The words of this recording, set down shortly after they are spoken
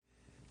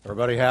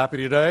Everybody happy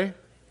today?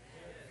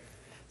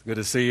 It's good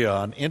to see you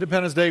on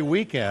Independence Day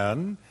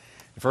weekend.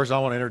 First, I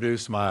want to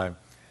introduce my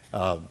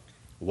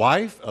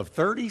wife of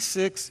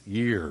 36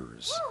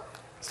 years.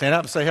 Stand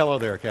up and say hello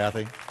there,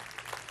 Kathy.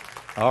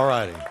 All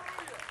righty.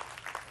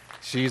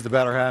 She's the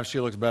better half. She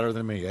looks better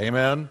than me.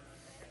 Amen?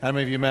 How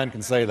many of you men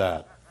can say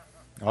that?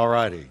 All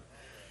righty.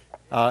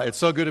 It's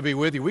so good to be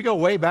with you. We go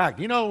way back.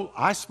 You know,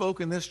 I spoke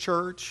in this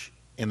church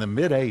in the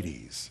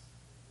mid-'80s.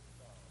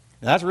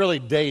 And that's really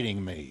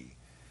dating me.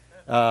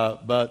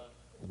 But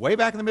way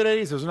back in the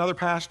mid-'80s, there was another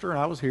pastor, and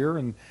I was here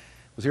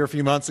a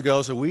few months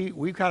ago. So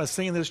we've kind of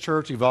seen this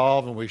church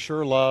evolve, and we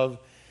sure love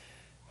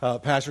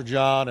Pastor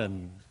John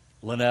and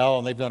Linnell,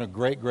 and they've done a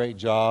great, great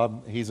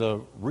job. He's a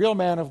real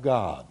man of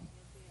God,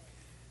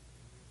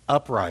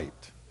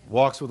 upright,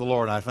 walks with the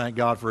Lord, and I thank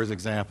God for his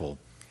example.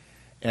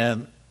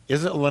 And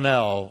isn't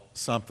Linnell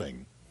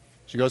something?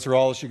 She goes through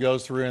all that she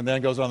goes through and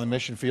then goes on the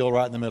mission field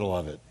right in the middle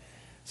of it.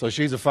 So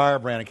she's a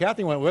firebrand. And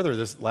Kathy went with her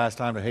this last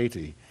time to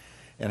Haiti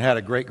and had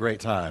a great, great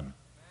time.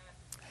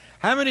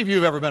 How many of you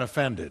have ever been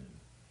offended?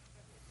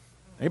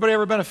 Anybody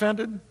ever been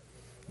offended?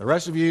 The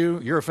rest of you,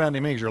 you're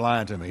offending me because you're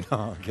lying to me.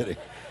 No, I'm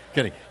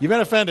kidding. You've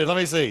been offended. Let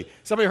me see.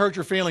 Somebody hurt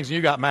your feelings and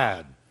you got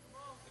mad.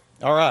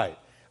 All right.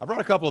 I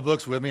brought a couple of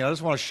books with me. I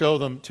just want to show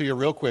them to you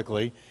real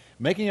quickly.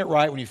 Making It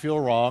Right When You Feel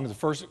Wrong is the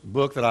first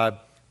book that I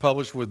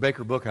published with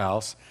Baker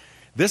Bookhouse.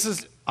 This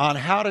is on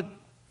how to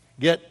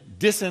get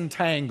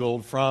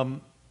disentangled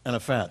from an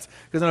offense.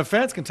 Because an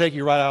offense can take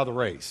you right out of the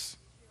race.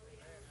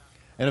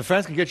 An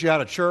offense can get you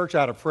out of church,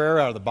 out of prayer,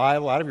 out of the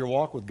Bible, out of your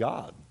walk with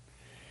God.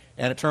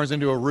 And it turns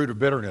into a root of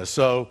bitterness.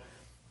 So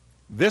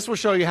this will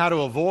show you how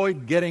to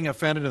avoid getting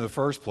offended in the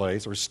first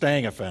place or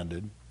staying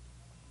offended.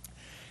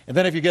 And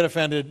then if you get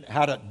offended,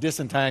 how to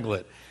disentangle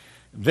it.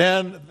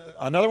 Then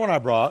another one I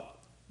brought,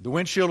 the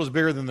windshield is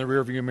bigger than the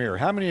rearview mirror.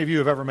 How many of you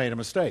have ever made a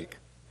mistake?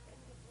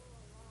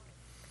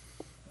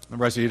 The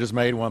rest of you just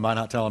made one by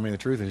not telling me the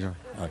truth.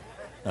 Right.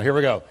 Now here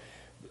we go.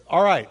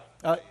 All right.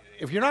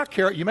 If you're not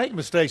careful, you make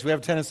mistakes. We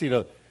have a tendency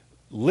to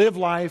live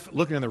life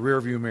looking in the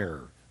rearview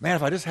mirror. Man,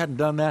 if I just hadn't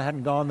done that,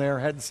 hadn't gone there,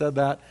 hadn't said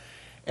that.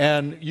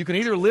 And you can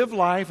either live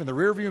life in the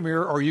rearview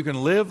mirror or you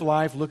can live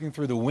life looking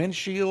through the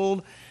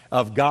windshield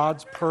of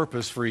God's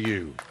purpose for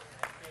you.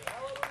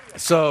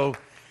 So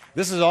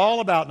this is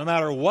all about no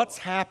matter what's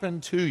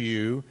happened to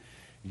you,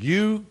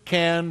 you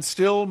can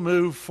still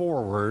move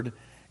forward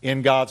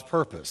in God's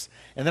purpose.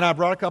 And then I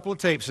brought a couple of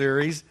tape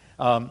series,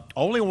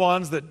 only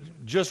ones that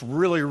just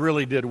really,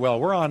 really did well.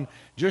 We're on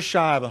just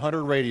shy of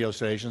 100 radio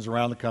stations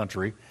around the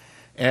country.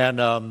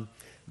 And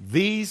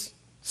these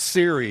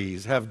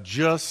series have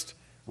just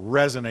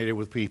resonated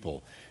with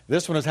people.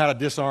 This one is how to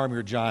disarm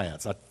your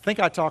giants. I think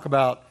I talk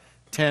about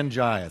 10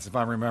 giants, if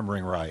I'm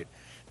remembering right.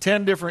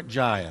 10 different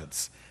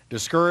giants.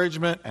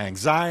 Discouragement,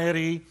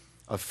 anxiety,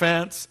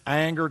 offense,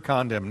 anger,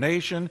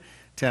 condemnation,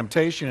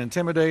 temptation,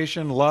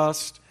 intimidation,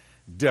 lust,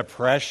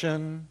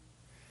 depression.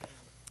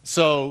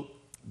 So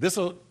this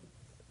will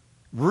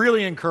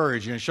really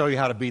encourage you and show you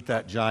how to beat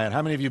that giant.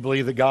 How many of you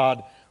believe that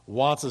God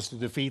wants us to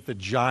defeat the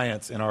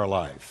giants in our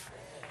life?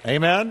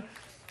 Amen?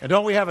 And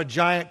don't we have a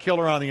giant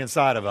killer on the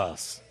inside of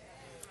us?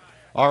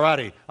 All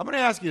righty. I'm going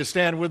to ask you to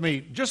stand with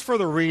me just for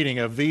the reading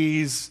of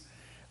these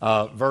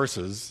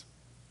verses.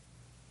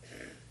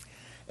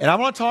 And I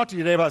want to talk to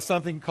you today about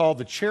something called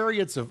the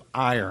Chariots of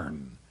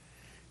Iron.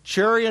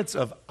 Chariots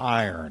of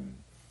Iron.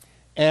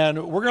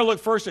 And we're going to look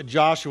first at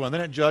Joshua and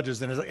then at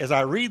Judges. And as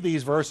I read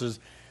these verses,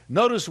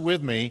 notice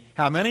with me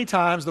how many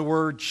times the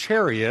word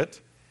chariot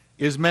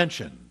is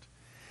mentioned.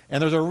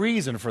 And there's a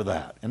reason for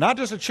that. And not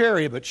just a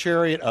chariot, but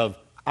chariot of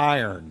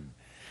iron.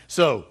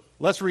 So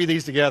let's read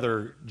these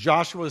together.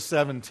 Joshua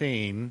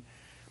 17,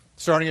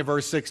 starting at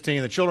verse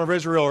 16. The children of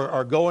Israel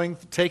are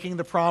taking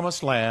the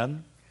promised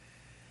land.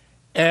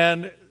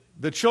 And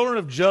the children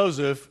of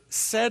Joseph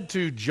said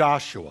to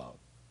Joshua,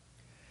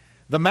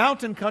 "The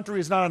mountain country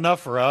is not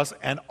enough for us,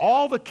 and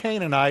all the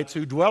Canaanites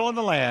who dwell in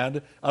the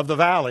land of the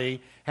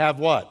valley have"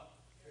 what?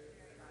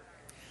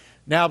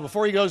 Now,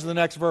 before he goes to the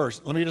next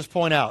verse, let me just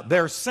point out,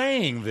 they're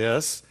saying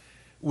this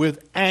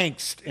with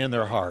angst in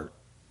their heart.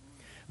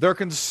 They're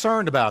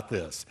concerned about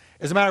this.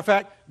 As a matter of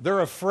fact,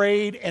 they're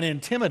afraid and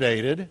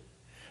intimidated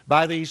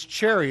by these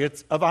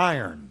chariots of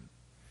iron.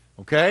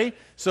 Okay?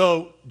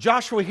 So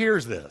Joshua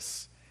hears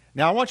this.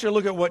 Now, I want you to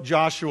look at what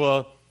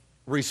Joshua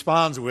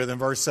responds with in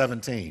verse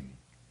 17.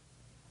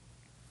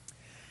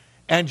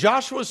 And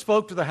Joshua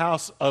spoke to the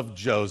house of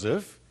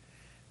Joseph,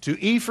 to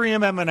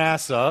Ephraim and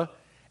Manasseh,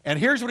 and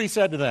here's what he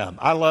said to them.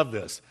 I love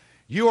this.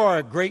 You are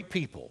a great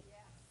people,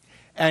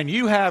 and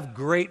you have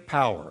great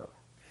power.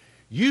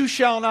 You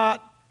shall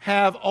not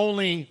have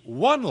only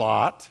one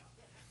lot,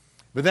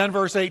 but then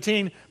verse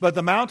 18, but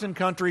the mountain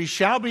country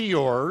shall be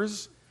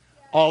yours,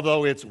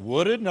 although it's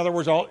wooded. In other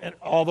words,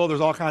 although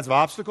there's all kinds of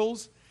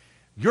obstacles,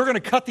 you're going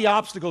to cut the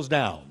obstacles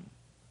down.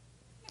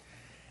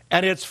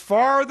 And its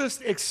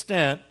farthest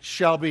extent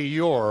shall be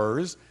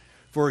yours,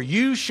 for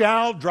you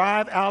shall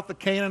drive out the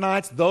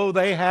Canaanites, though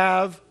they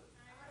have.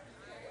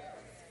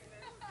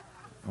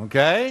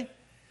 Okay?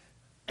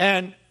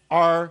 And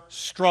are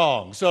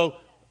strong. So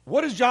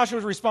what is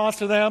Joshua's response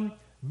to them?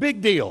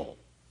 Big deal.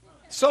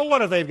 So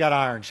what if they've got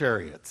iron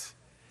chariots?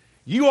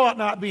 You ought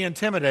not be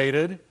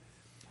intimidated,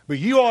 but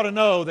you ought to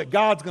know that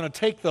God's going to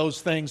take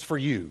those things for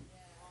you,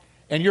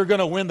 and you're going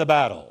to win the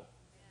battle.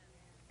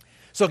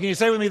 So can you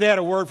say with me, they had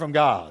a word from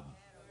God?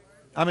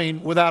 I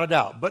mean, without a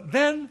doubt. But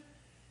then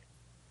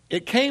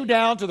it came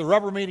down to the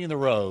rubber meeting the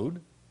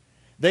road.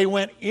 They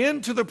went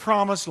into the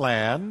promised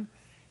land,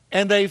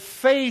 and they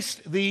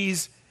faced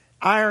these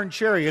iron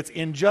chariots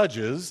in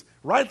Judges,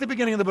 right at the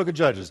beginning of the book of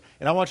Judges.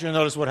 And I want you to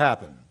notice what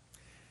happened.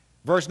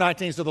 Verse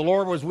 19, so the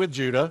Lord was with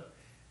Judah,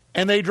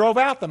 and they drove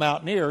out the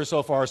mountaineers,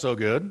 so far so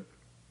good.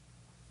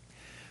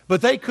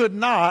 But they could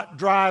not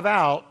drive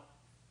out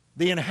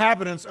the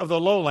inhabitants of the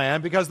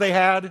lowland because they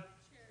had...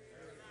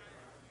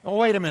 Oh,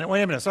 wait a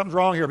minute, something's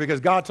wrong here because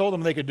God told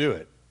them they could do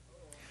it.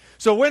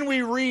 So when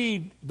we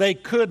read they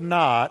could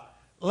not,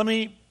 let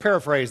me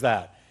paraphrase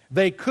that.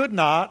 They could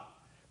not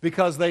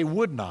because they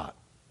would not.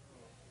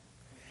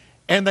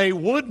 And they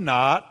would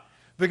not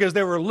because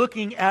they were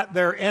looking at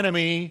their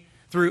enemy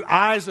through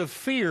eyes of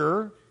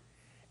fear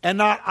and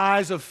not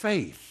eyes of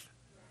faith.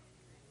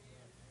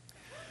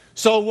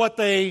 So what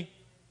they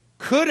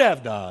could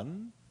have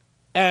done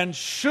and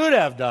should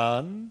have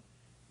done,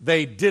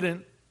 they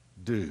didn't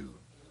do.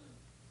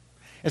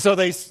 And so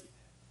they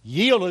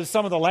yielded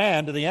some of the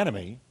land to the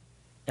enemy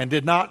and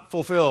did not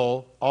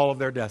fulfill all of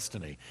their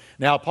destiny.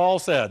 Now, Paul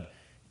said,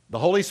 the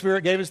Holy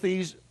Spirit gave us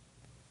these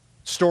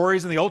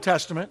stories in the Old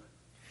Testament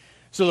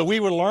so that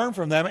we would learn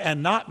from them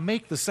and not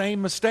make the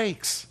same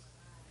mistakes.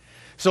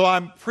 So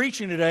I'm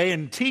preaching today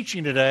and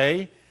teaching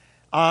today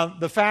on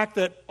the fact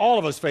that all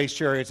of us face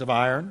chariots of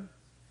iron,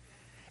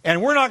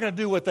 and we're not going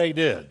to do what they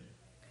did.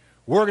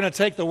 We're going to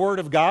take the word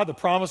of God, the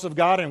promise of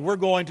God, and we're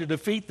going to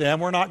defeat them.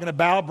 We're not going to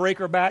bow, break,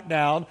 or back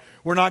down.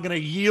 We're not going to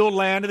yield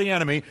land to the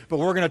enemy, but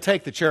we're going to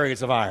take the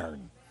chariots of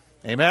iron.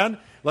 Amen?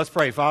 Let's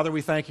pray. Father,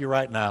 we thank you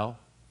right now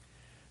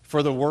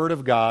for the word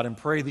of God and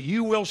pray that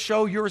you will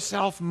show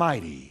yourself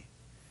mighty.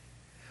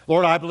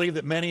 Lord, I believe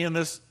that many in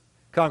this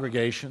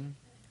congregation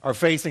are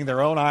facing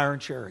their own iron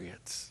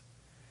chariots.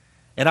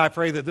 And I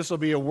pray that this will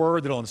be a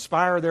word that will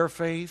inspire their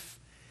faith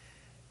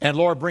and,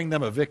 Lord, bring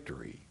them a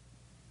victory.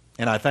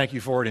 And I thank you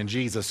for it in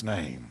Jesus'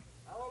 name.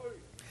 Hallelujah.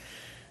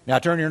 Now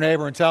turn to your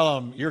neighbor and tell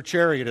him, your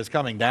chariot is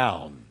coming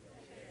down.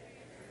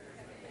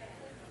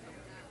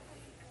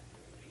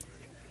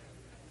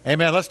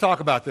 Amen. Let's talk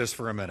about this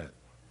for a minute.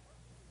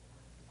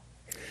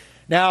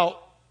 Now,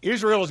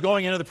 Israel is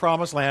going into the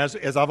promised land,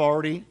 as I've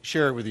already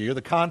shared with you.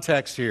 The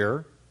context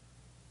here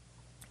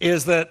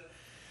is that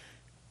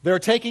they're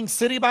taking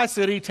city by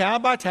city,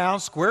 town by town,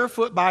 square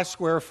foot by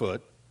square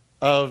foot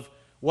of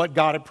what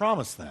God had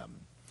promised them.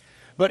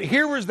 But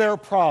here was their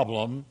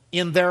problem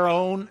in their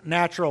own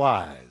natural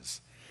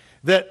eyes,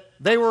 that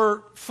they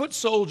were foot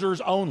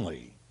soldiers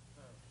only.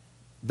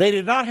 They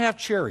did not have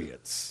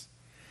chariots.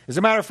 As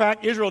a matter of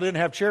fact, Israel didn't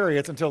have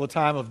chariots until the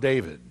time of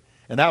David,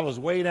 and that was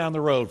way down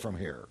the road from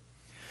here.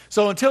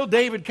 So until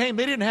David came,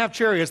 they didn't have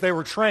chariots. They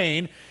were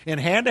trained in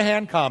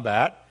hand-to-hand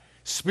combat,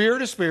 spear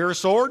to spear,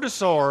 sword to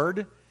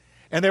sword,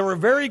 and they were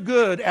very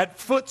good at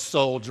foot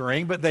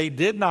soldiering, but they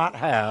did not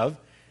have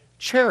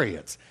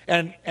chariots.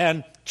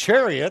 And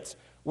chariots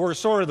were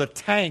sort of the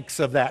tanks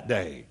of that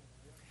day.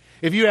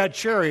 If you had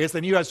chariots,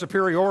 then you had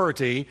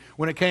superiority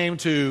when it came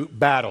to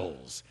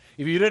battles.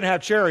 If you didn't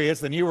have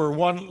chariots, then you were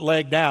one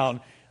leg down,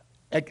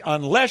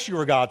 unless you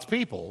were God's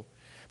people,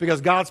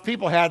 because God's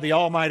people had the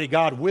Almighty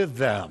God with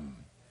them.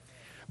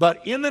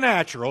 But in the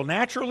natural,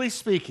 naturally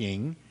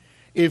speaking,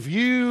 if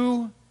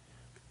you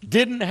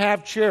didn't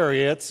have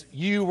chariots,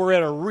 you were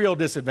at a real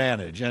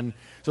disadvantage. And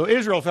so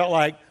Israel felt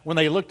like when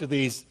they looked at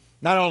these,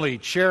 not only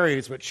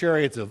chariots, but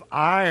chariots of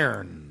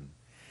iron,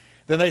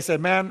 then they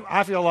said, man,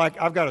 I feel like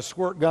I've got a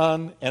squirt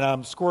gun and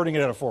I'm squirting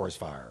it at a forest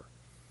fire.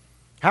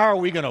 How are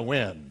we going to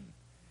win?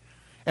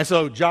 And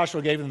so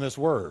Joshua gave them this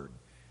word.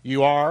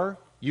 You are,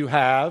 you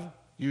have,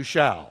 you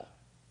shall.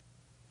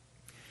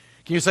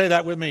 Can you say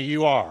that with me?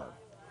 You are,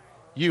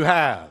 you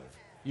have,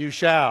 you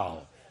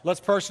shall.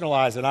 Let's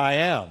personalize it. I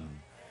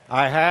am,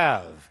 I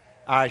have,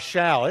 I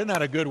shall. Isn't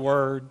that a good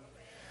word?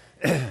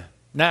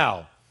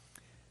 Now,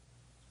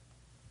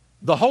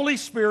 the Holy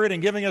Spirit,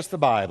 in giving us the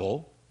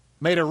Bible,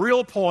 made a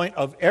real point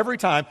of every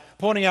time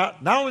pointing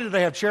out not only did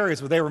they have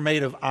chariots, but they were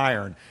made of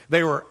iron.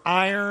 They were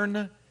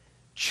iron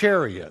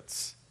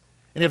chariots.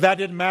 And if that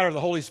didn't matter, the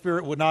Holy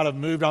Spirit would not have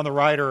moved on the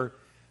writer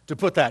to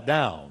put that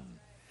down.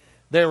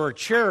 They were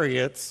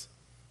chariots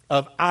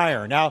of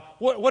iron. Now,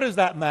 what does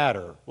that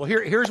matter? Well,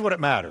 here's what it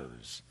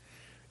matters.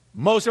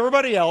 Most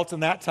everybody else in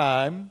that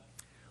time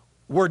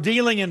were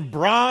dealing in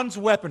bronze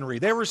weaponry.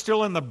 They were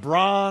still in the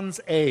Bronze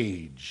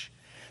Age.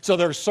 So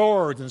their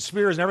swords and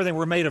spears and everything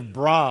were made of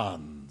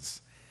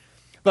bronze.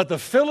 But the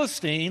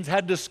Philistines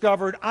had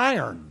discovered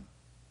iron.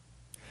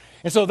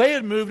 And so they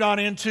had moved on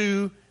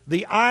into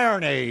the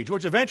Iron Age,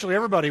 which eventually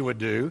everybody would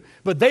do,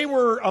 but they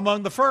were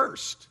among the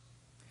first.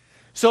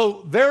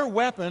 So their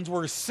weapons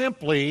were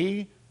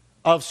simply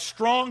of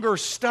stronger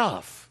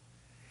stuff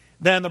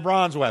than the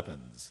bronze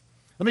weapons.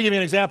 Let me give you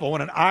an example.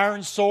 When an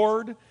iron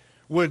sword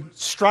would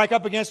strike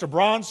up against a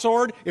bronze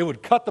sword, it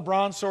would cut the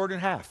bronze sword in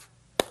half.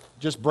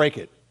 Just break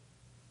it.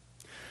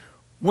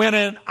 When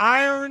an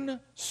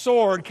iron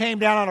sword came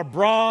down on a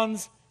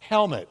bronze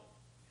helmet,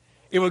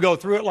 it would go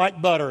through it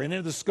like butter and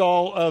into the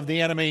skull of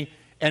the enemy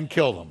and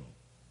kill them.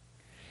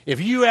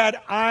 If you had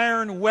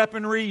iron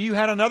weaponry, you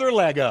had another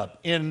leg up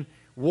in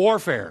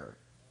warfare.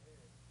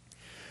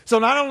 So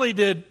not only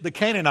did the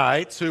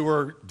Canaanites who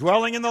were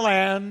dwelling in the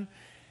land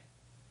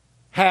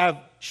have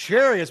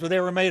chariots, but they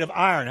were made of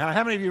iron. Now,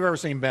 how many of you have ever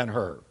seen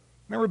Ben-Hur?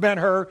 Remember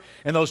Ben-Hur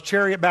and those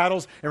chariot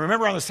battles? And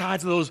remember on the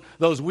sides of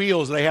those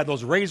wheels, they had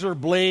those razor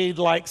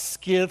blade-like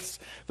skiths,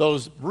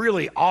 those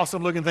really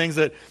awesome-looking things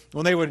that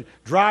when they would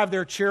drive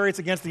their chariots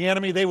against the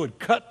enemy, they would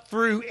cut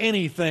through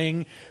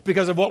anything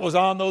because of what was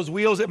on those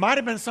wheels. It might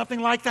have been something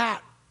like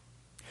that.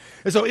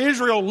 And so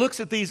Israel looks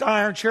at these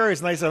iron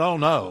chariots and they said, oh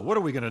no, what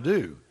are we going to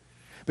do?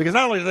 Because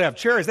not only do they have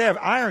chariots, they have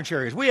iron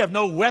chariots. We have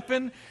no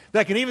weapon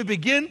that can even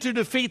begin to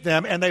defeat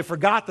them, and they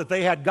forgot that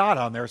they had God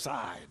on their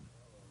side.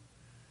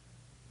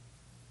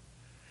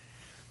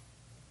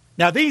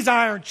 Now, these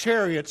iron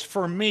chariots,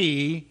 for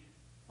me,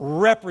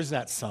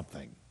 represent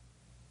something.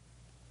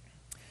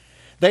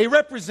 They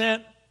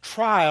represent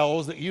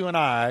trials that you and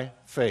I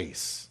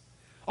face.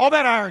 All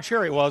that iron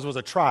chariot was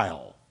a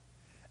trial,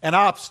 an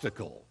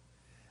obstacle,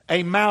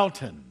 a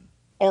mountain,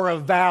 or a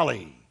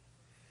valley.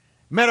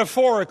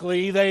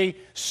 Metaphorically, they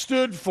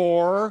stood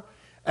for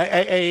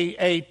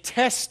a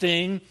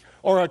testing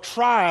or a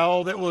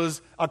trial that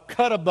was a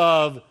cut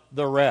above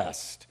the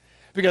rest.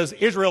 Because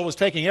Israel was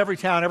taking every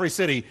town, every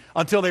city,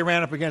 until they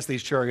ran up against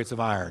these chariots of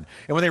iron.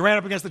 And when they ran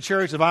up against the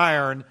chariots of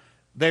iron,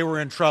 they were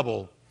in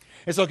trouble.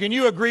 And so can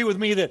you agree with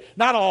me that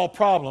not all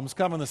problems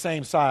come in the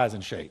same size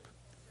and shape?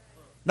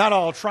 Not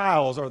all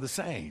trials are the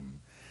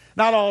same.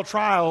 Not all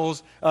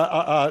trials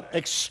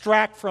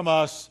extract from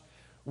us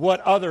what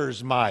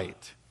others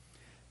might.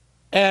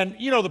 And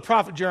you know the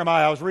prophet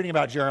Jeremiah, I was reading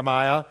about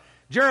Jeremiah.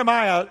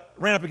 Jeremiah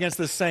ran up against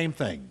this same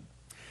thing.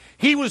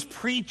 He was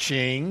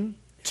preaching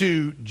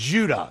to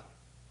Judah.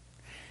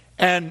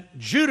 And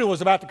Judah was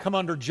about to come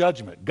under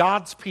judgment.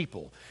 God's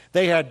people.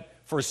 They had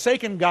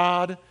forsaken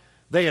God.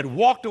 They had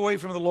walked away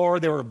from the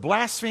Lord. They were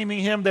blaspheming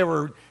Him. They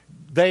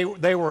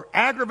were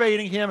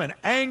aggravating Him and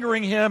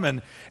angering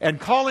Him and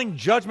calling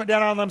judgment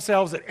down on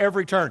themselves at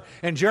every turn.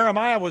 And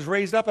Jeremiah was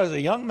raised up as a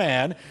young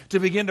man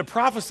to begin to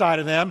prophesy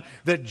to them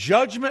that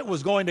judgment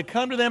was going to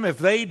come to them if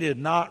they did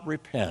not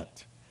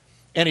repent.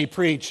 And he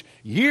preached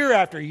year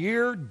after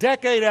year,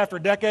 decade after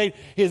decade.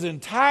 His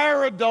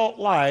entire adult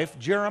life,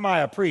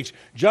 Jeremiah preached,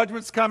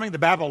 judgment's coming, the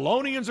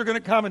Babylonians are going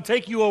to come and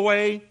take you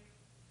away.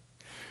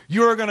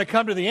 You are going to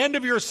come to the end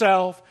of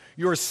yourself.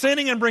 You're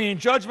sinning and bringing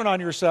judgment on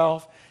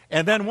yourself.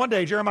 And then one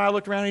day Jeremiah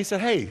looked around and he said,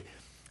 hey,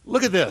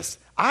 look at this.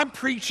 I'm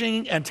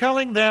preaching and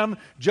telling them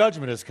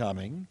judgment is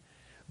coming,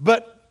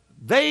 but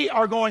they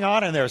are going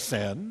on in their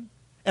sin.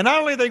 And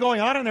not only are they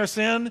going on in their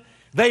sin,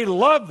 they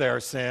love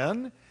their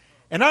sin.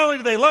 And not only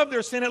do they love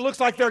their sin, it looks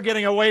like they're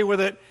getting away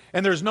with it,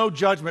 and there's no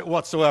judgment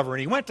whatsoever.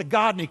 And he went to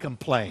God and he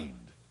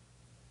complained.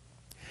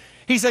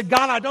 He said,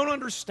 God, I don't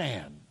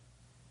understand.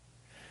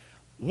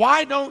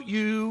 Why don't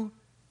you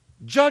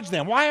judge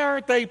them? Why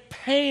aren't they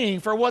paying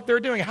for what they're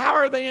doing? How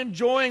are they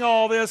enjoying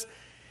all this?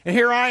 And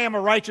here I am, a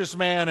righteous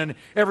man, and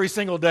every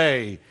single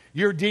day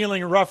you're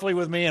dealing roughly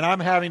with me, and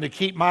I'm having to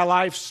keep my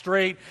life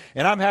straight,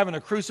 and I'm having to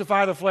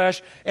crucify the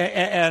flesh,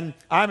 and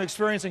I'm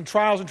experiencing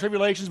trials and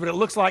tribulations, but it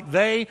looks like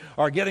they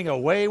are getting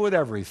away with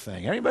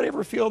everything. Anybody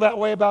ever feel that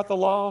way about the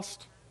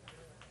lost?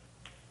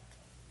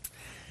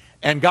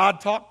 And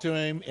God talked to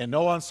him in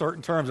no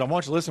uncertain terms. I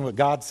want you to listen to what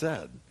God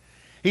said.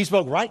 He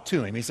spoke right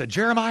to him. He said,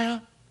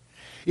 Jeremiah,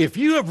 if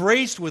you have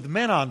raced with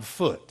men on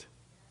foot,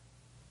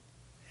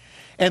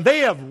 and they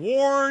have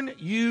worn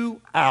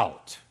you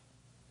out,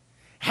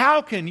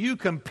 how can you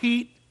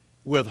compete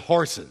with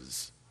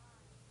horses?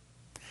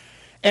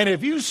 And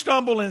if you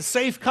stumble in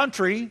safe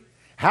country,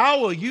 how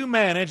will you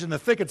manage in the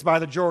thickets by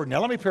the Jordan? Now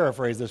let me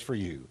paraphrase this for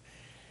you.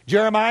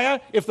 Jeremiah,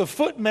 if the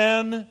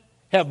footmen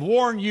have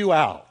worn you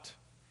out,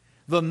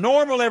 the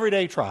normal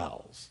everyday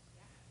trials,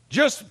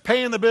 just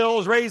paying the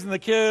bills, raising the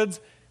kids,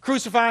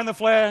 crucifying the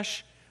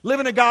flesh,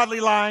 living a godly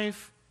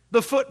life,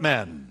 the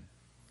footmen,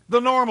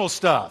 the normal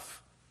stuff,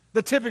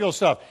 the typical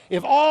stuff.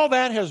 If all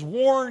that has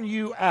worn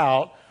you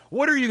out,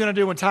 what are you going to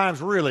do when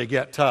times really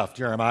get tough,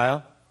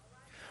 Jeremiah?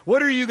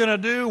 What are you going to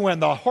do when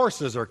the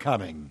horses are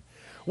coming?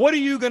 What are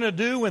you going to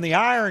do when the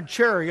iron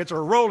chariots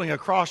are rolling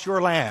across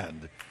your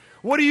land?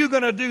 What are you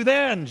going to do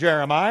then,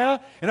 Jeremiah?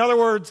 In other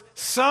words,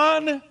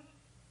 son,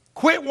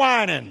 quit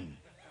whining.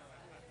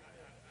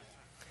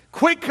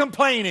 Quit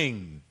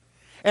complaining.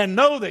 And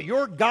know that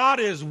your God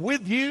is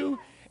with you.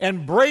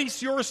 And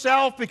brace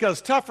yourself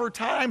because tougher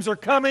times are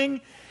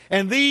coming.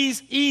 And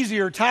these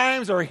easier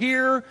times are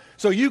here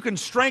so you can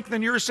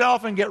strengthen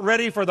yourself and get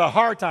ready for the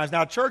hard times.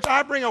 Now, church,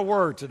 I bring a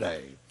word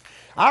today.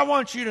 I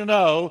want you to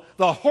know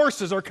the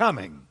horses are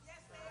coming.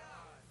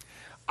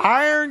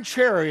 Iron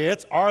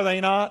chariots, are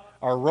they not,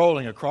 are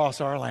rolling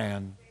across our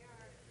land.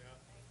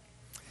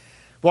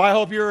 Well, I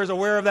hope you're as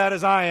aware of that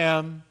as I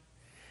am.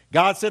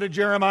 God said to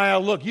Jeremiah,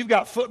 look, you've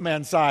got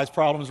footman-sized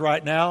problems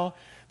right now,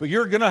 but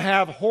you're going to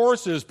have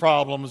horses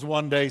problems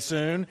one day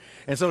soon.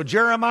 And so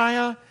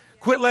Jeremiah,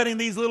 quit letting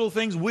these little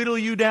things whittle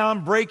you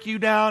down, break you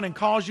down, and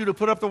cause you to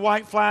put up the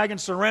white flag and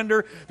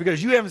surrender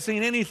because you haven't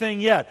seen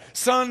anything yet.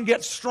 Son,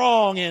 get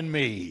strong in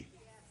me.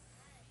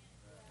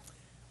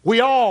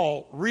 We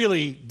all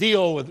really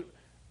deal with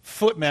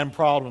footman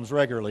problems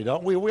regularly,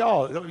 don't we? We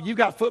all. You've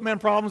got footman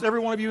problems. Every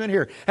one of you in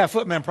here have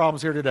footman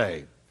problems here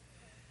today.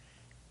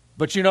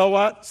 But you know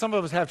what? Some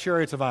of us have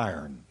chariots of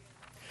iron.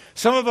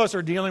 Some of us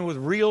are dealing with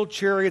real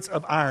chariots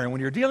of iron.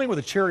 When you're dealing with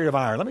a chariot of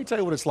iron, let me tell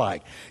you what it's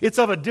like. It's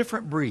of a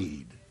different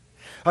breed.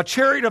 A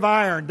chariot of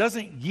iron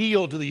doesn't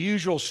yield to the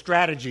usual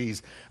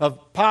strategies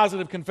of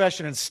positive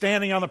confession and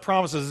standing on the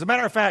promises. As a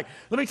matter of fact,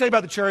 let me tell you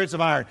about the chariots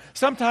of iron.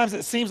 Sometimes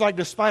it seems like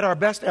despite our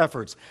best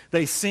efforts,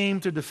 they seem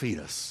to defeat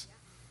us.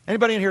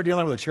 Anybody in here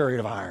dealing with a chariot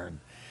of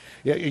iron?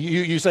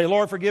 You say,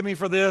 Lord, forgive me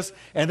for this,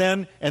 and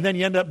then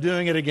you end up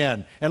doing it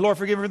again. And Lord,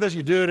 forgive me for this,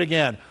 you do it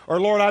again.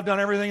 Or Lord, I've done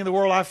everything in the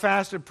world. I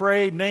fasted,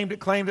 prayed, named it,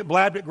 claimed it,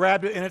 blabbed it,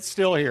 grabbed it, and it's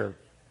still here.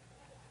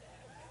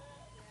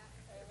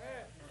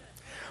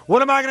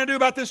 What am I going to do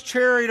about this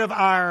chariot of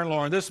iron,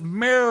 Lord? This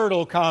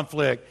marital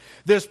conflict,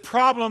 this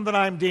problem that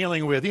I'm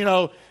dealing with. You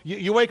know,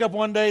 you wake up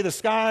one day, the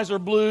skies are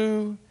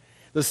blue,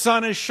 the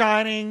sun is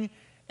shining,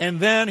 and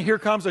then here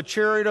comes a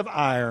chariot of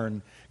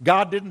iron.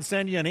 God didn't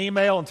send you an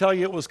email and tell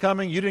you it was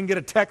coming. You didn't get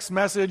a text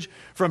message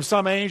from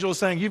some angel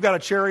saying you've got a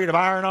chariot of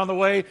iron on the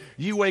way.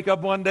 You wake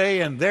up one day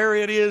and there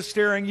it is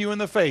staring you in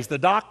the face. The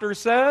doctor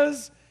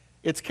says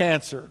it's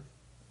cancer.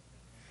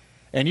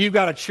 And you've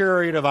got a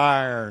chariot of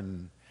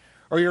iron.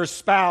 Or your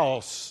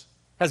spouse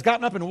has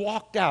gotten up and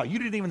walked out. You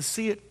didn't even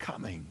see it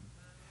coming.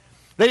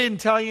 They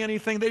didn't tell you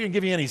anything. They didn't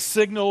give you any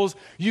signals.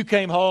 You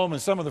came home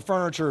and some of the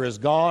furniture is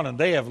gone and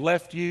they have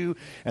left you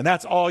and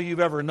that's all you've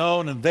ever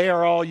known and they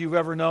are all you've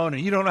ever known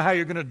and you don't know how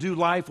you're going to do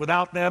life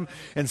without them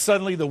and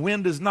suddenly the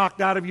wind is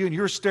knocked out of you and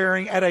you're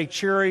staring at a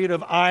chariot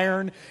of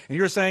iron and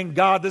you're saying,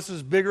 God, this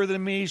is bigger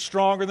than me,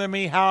 stronger than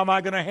me. How am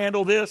I going to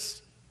handle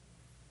this?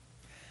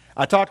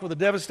 I talked with a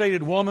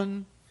devastated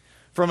woman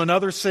from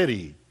another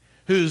city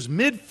whose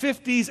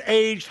mid-50s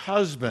aged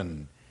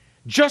husband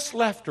just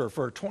left her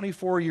for a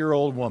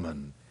 24-year-old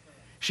woman.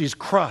 She's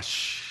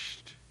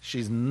crushed.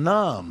 She's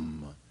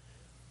numb.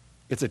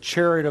 It's a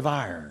chariot of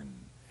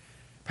iron.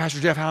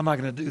 Pastor Jeff, how am I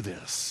going to do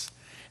this?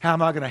 How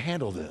am I going to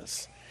handle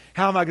this?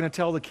 How am I going to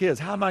tell the kids?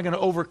 How am I going to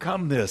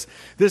overcome this?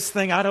 This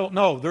thing, I don't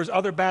know. There's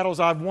other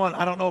battles I've won.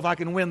 I don't know if I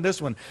can win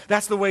this one.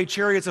 That's the way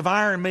chariots of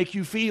iron make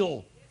you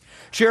feel.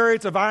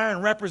 Chariots of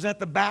iron represent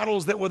the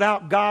battles that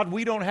without God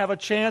we don't have a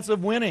chance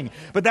of winning.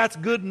 But that's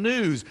good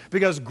news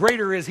because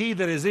greater is He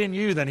that is in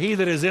you than he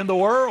that is in the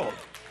world.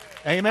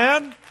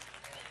 Amen?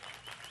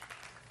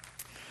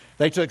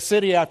 They took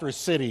city after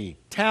city,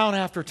 town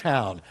after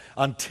town,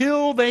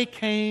 until they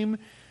came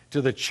to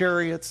the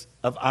chariots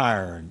of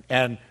iron.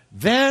 And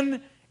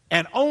then,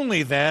 and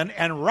only then,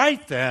 and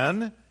right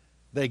then,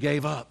 they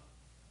gave up.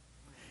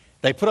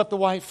 They put up the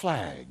white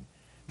flag.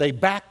 They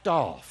backed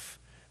off.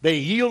 They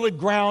yielded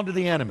ground to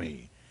the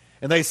enemy.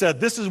 And they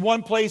said, this is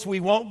one place we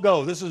won't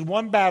go. This is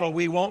one battle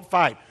we won't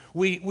fight.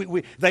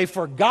 They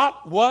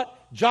forgot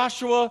what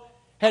Joshua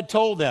had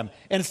told them.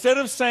 Instead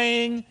of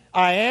saying,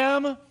 I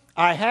am,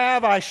 I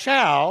have, I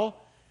shall,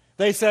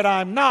 they said,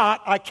 I'm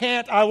not, I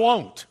can't, I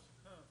won't.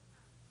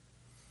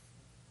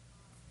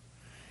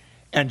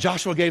 And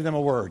Joshua gave them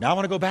a word. Now I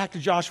want to go back to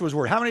Joshua's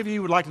word. How many of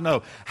you would like to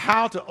know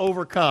how to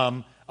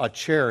overcome a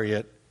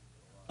chariot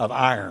of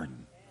iron?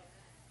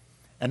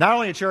 And not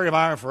only a chariot of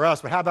iron for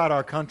us, but how about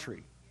our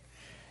country?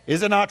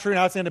 Is it not true?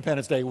 Now it's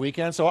Independence Day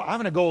weekend, so I'm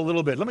going to go a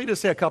little bit. Let me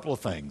just say a couple of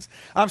things.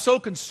 I'm so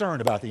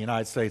concerned about the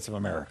United States of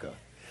America.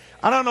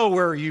 I don't know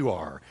where you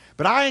are,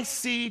 but I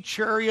see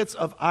chariots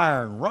of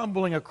iron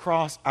rumbling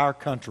across our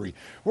country.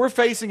 We're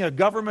facing a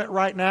government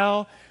right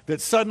now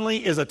that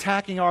suddenly is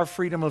attacking our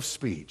freedom of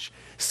speech,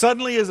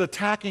 suddenly is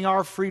attacking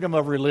our freedom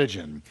of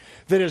religion,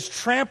 that is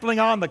trampling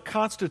on the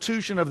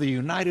Constitution of the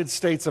United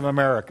States of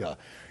America.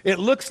 It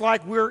looks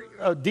like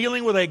we're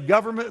dealing with a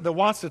government that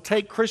wants to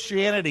take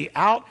Christianity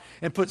out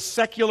and put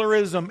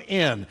secularism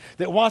in,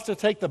 that wants to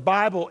take the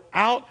Bible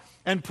out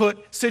and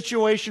put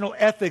situational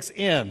ethics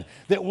in,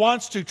 that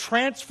wants to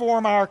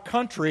transform our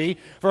country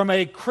from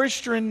a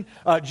Christian,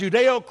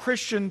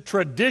 Judeo-Christian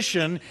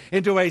tradition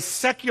into a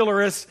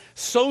secularist,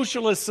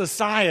 socialist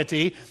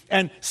society,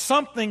 and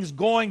something's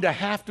going to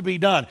have to be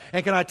done.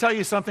 And can I tell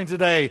you something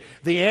today?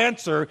 The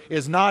answer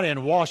is not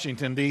in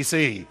Washington,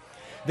 D.C.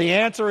 The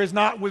answer is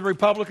not with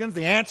Republicans.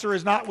 The answer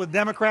is not with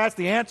Democrats.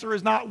 The answer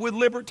is not with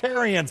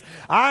libertarians.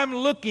 I'm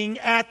looking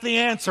at the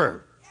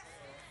answer.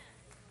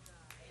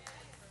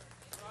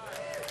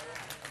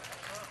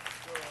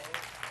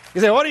 You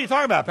say, what are you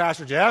talking about,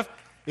 Pastor Jeff?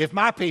 If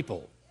my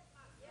people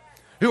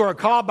who are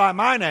called by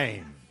my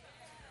name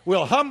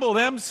will humble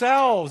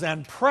themselves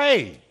and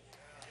pray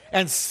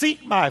and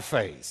seek my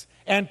face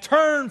and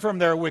turn from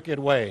their wicked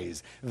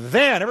ways,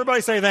 then,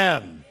 everybody say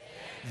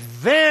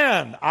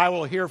then I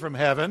will hear from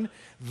heaven.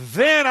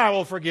 then I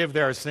will forgive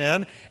their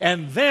sin,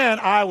 and then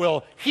I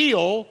will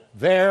heal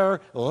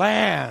their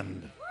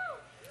land.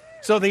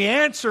 So the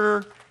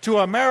answer to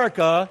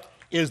America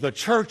is the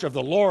church of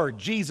the Lord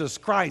Jesus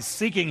Christ,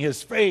 seeking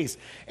his face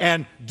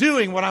and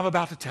doing what I'm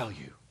about to tell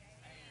you.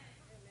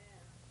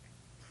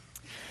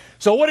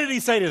 So what did he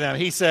say to them?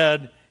 He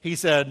said,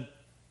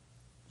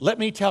 let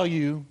me tell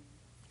you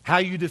how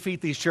you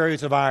defeat these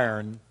chariots of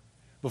iron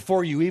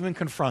before you even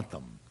confront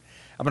them.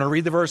 I'm going to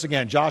read the verse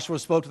again. Joshua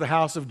spoke to the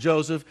house of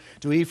Joseph,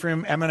 to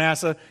Ephraim and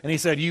Manasseh, and he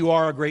said, you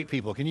are a great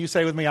people. Can you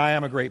say with me, I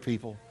am a great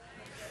people?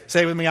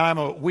 Say with me,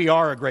 we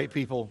are a great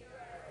people.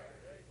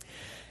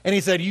 And he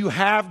said, you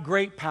have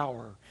great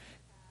power.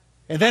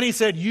 And then he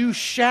said, you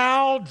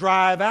shall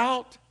drive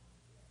out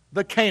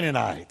the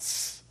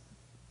Canaanites,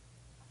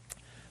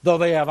 though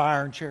they have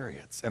iron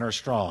chariots and are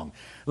strong.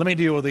 Let me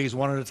deal with these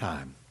one at a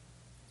time.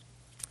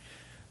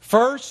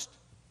 First,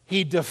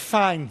 he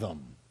defined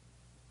them.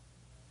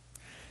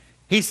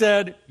 He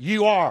said,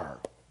 you are.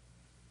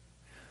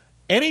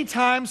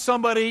 Anytime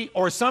somebody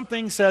or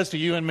something says to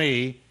you and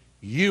me,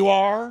 you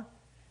are,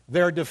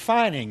 they're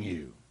defining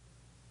you.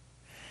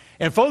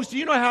 And folks, do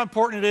you know how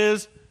important it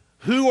is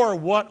who or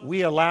what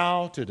we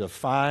allow to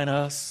define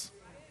us?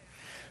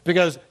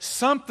 Because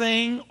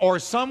something or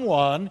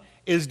someone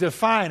is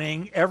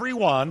defining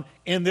everyone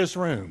in this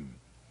room.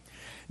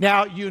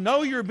 Now, you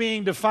know you're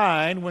being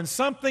defined when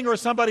something or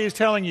somebody is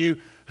telling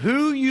you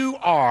who you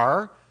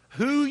are,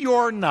 who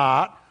you're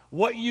not,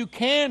 what you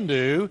can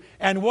do,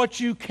 and what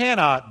you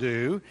cannot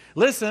do.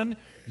 Listen,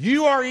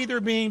 you are either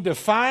being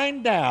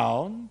defined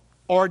down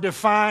or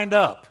defined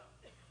up.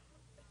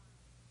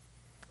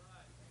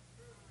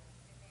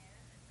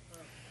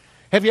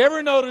 Have you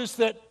ever noticed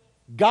that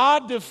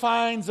God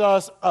defines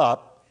us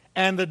up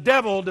and the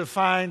devil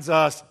defines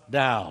us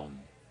down?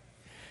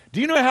 Do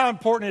you know how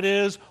important it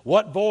is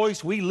what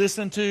voice we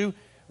listen to,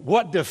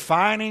 what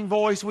defining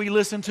voice we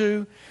listen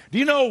to? Do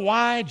you know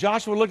why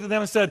Joshua looked at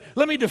them and said,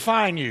 let me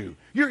define you.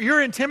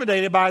 You're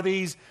intimidated by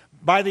these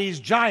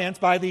giants,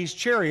 by these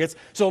chariots.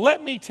 So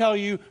let me tell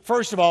you,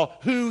 first of all,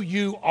 who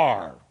you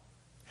are.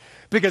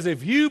 Because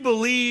if you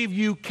believe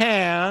you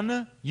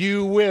can,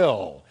 you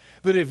will.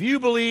 But if you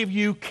believe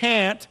you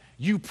can't,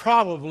 you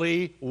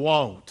probably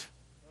won't.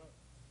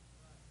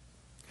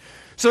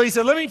 So he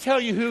said, let me tell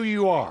you who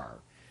you are.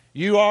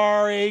 You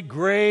are a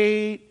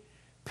great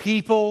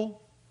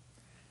people.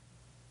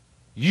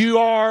 You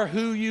are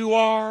who you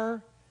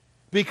are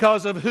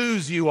because of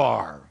whose you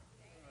are.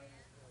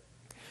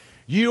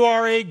 You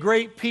are a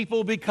great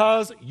people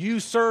because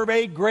you serve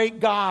a great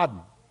God.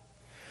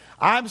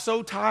 I'm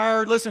so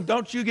tired. Listen,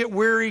 don't you get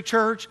weary,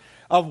 church,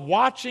 of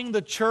watching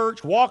the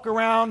church walk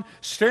around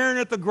staring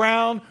at the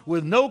ground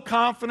with no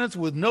confidence,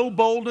 with no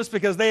boldness,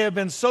 because they have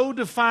been so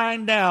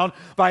defined down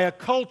by a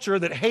culture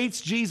that hates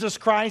Jesus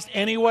Christ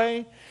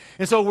anyway.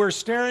 And so we're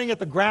staring at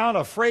the ground,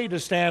 afraid to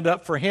stand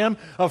up for him,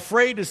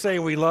 afraid to say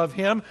we love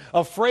him,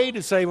 afraid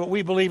to say what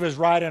we believe is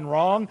right and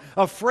wrong,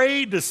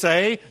 afraid to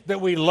say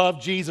that we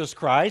love Jesus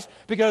Christ,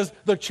 because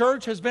the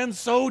church has been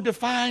so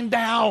defined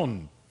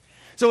down.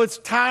 So it's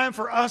time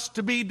for us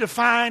to be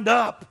defined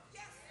up.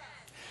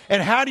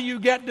 And how do you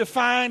get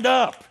defined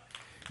up?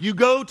 You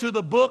go to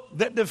the book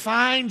that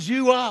defines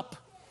you up.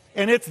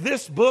 And it's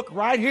this book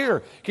right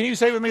here. Can you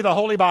say with me, the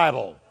Holy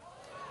Bible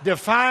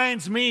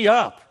defines me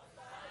up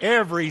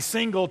every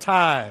single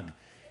time.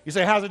 You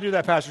say, how does it do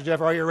that, Pastor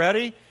Jeff? Are you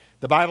ready?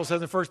 The Bible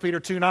says in 1 Peter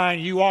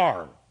 2:9, you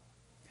are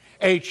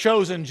a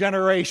chosen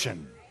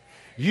generation.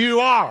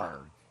 You are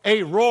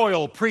a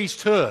royal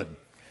priesthood.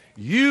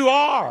 You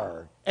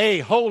are a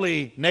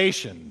holy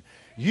nation.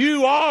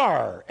 You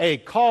are a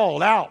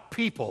called out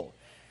people,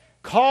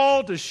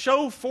 called to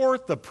show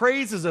forth the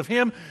praises of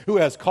him who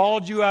has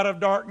called you out of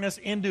darkness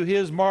into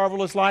his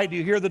marvelous light. Do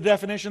you hear the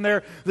definition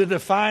there, the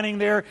defining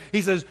there?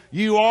 He says,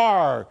 you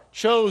are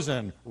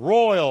chosen,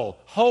 royal,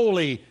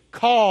 holy,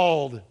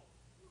 called.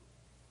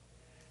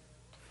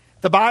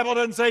 The Bible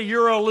doesn't say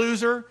you're a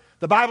loser.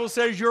 The Bible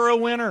says you're a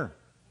winner.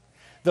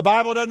 The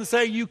Bible doesn't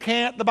say you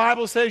can't. The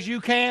Bible says you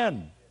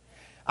can.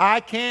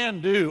 I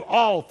can do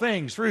all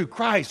things through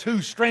Christ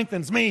who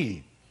strengthens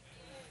me.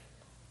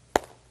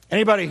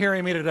 Anybody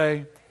hearing me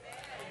today?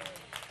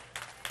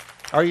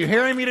 Are you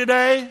hearing me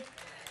today?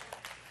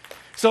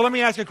 So let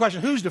me ask you a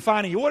question. Who's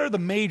defining you? What are the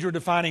major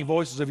defining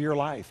voices of your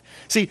life?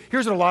 See,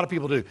 here's what a lot of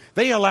people do.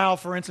 They allow,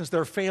 for instance,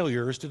 their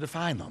failures to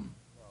define them.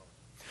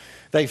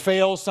 They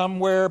fail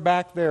somewhere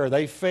back there.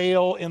 They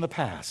fail in the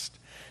past.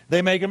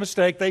 They make a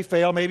mistake. They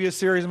fail, maybe a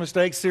series of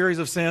mistakes, series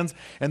of sins.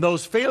 And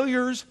those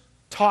failures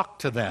talk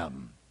to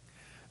them.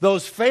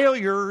 Those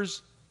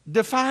failures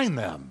define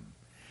them.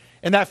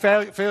 And that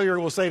failure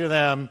will say to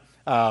them,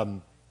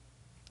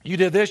 you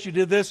did this, you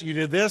did this, you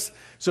did this,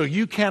 so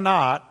you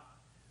cannot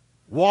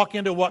walk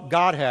into what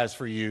God has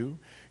for you.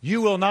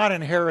 You will not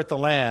inherit the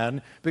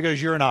land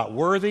because you're not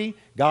worthy.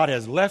 God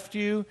has left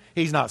you.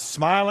 He's not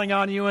smiling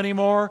on you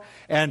anymore.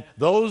 And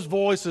those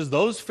voices,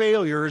 those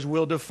failures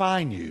will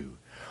define you.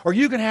 Or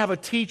you can have a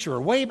teacher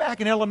way back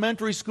in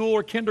elementary school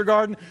or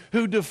kindergarten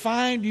who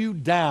defined you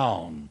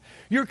down.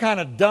 You're kind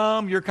of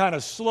dumb. You're kind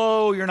of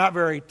slow. You're not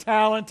very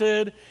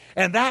talented.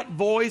 And that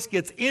voice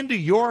gets into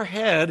your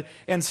head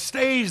and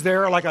stays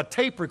there like a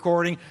tape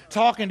recording,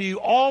 talking to you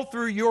all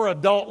through your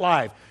adult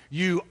life.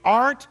 You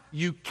aren't,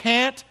 you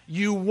can't,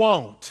 you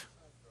won't.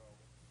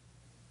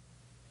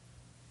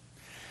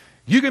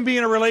 You can be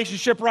in a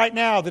relationship right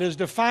now that is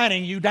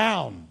defining you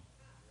down.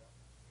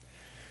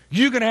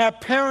 You can have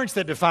parents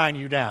that define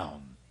you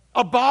down.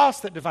 A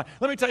boss that defines.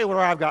 Let me tell you where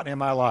I've gotten in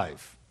my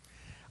life.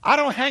 I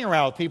don't hang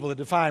around with people that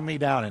define me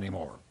down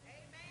anymore.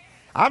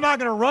 I'm not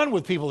going to run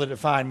with people that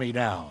define me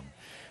down.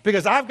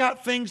 Because I've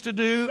got things to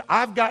do.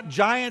 I've got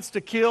giants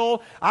to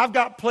kill. I've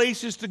got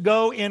places to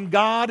go in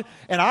God.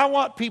 And I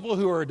want people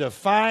who are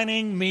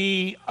defining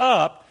me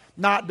up,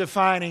 not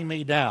defining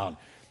me down.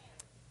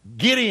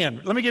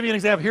 Gideon, let me give you an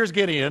example. Here's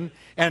Gideon.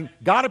 And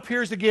God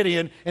appears to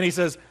Gideon and he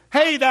says,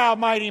 "Hey, thou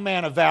mighty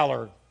man of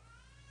valor."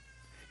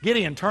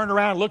 Gideon turned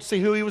around and looked to see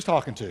who he was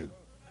talking to.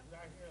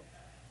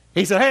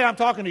 He said, "Hey, I'm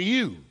talking to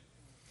you."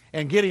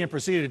 And Gideon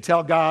proceeded to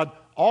tell God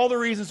all the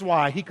reasons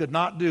why he could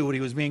not do what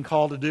he was being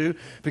called to do,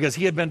 because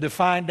he had been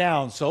defined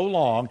down so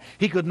long,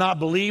 he could not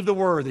believe the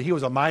word that he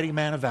was a mighty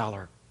man of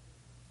valor.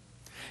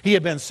 He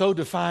had been so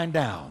defined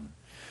down.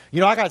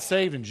 You know, I got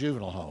saved in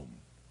juvenile home.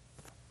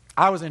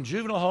 I was in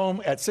juvenile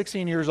home at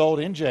 16 years old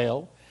in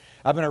jail.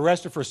 I've been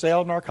arrested for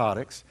sale of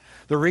narcotics.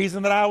 The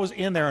reason that I was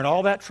in there and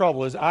all that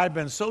trouble is I'd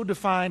been so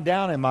defined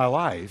down in my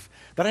life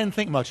that I didn't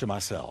think much of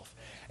myself.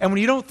 And when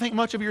you don't think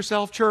much of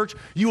yourself, church,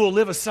 you will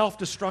live a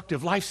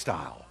self-destructive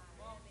lifestyle.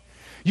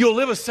 You'll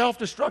live a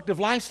self-destructive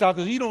lifestyle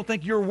because you don't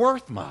think you're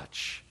worth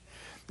much.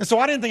 And so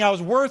I didn't think I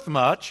was worth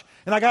much,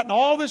 and I got in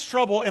all this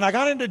trouble, and I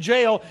got into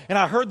jail, and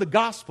I heard the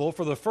gospel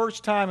for the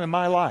first time in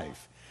my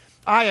life.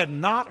 I had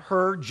not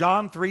heard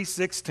John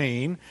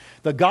 3:16,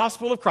 the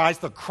gospel of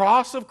Christ, the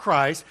cross of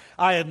Christ.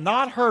 I had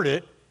not heard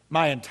it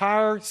my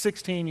entire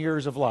 16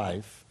 years of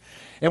life.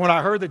 And when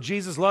I heard that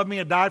Jesus loved me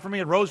and died for me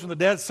and rose from the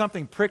dead,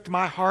 something pricked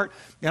my heart.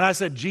 And I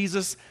said,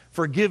 "Jesus,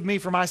 forgive me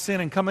for my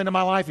sin and come into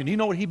my life." And you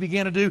know what he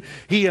began to do?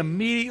 He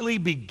immediately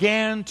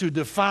began to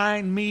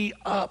define me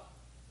up.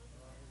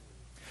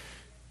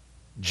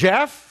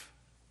 Jeff,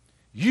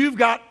 you've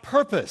got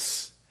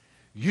purpose.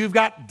 You've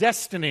got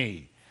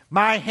destiny.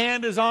 My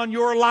hand is on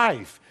your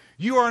life.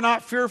 You are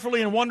not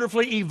fearfully and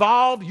wonderfully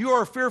evolved. You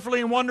are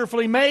fearfully and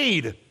wonderfully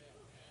made.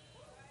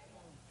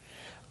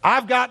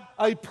 I've got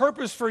a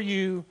purpose for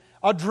you,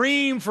 a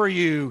dream for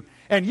you,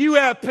 and you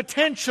have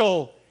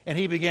potential. And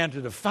he began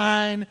to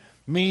define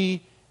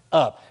me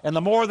up. And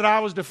the more that I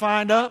was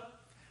defined up,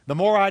 the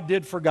more I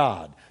did for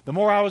God. The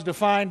more I was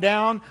defined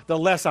down, the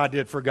less I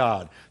did for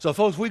God. So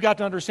folks, we've got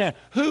to understand,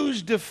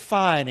 who's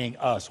defining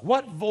us?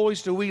 What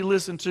voice do we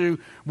listen to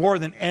more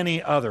than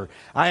any other?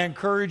 I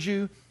encourage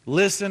you,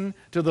 listen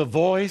to the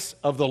voice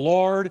of the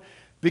Lord,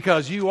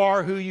 because you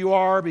are who you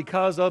are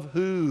because of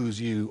whose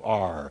you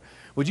are.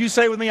 Would you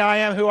say with me, I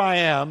am who I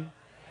am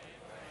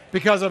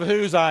because of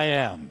whose I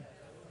am?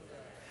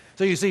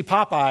 So you see,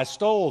 Popeye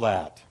stole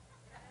that.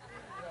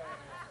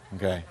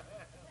 Okay.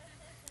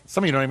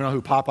 Some of you don't even know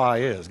who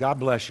Popeye is. God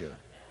bless you.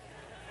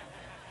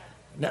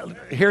 Now,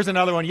 here's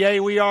another one. Yea,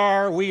 we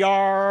are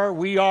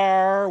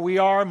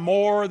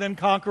more than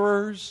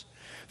conquerors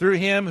through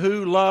him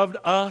who loved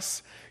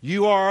us.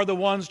 You are the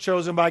ones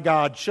chosen by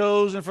God,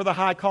 chosen for the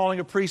high calling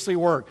of priestly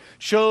work,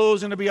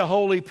 chosen to be a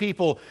holy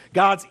people,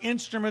 God's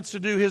instruments to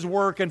do his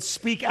work and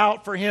speak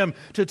out for him,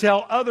 to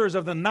tell others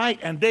of the night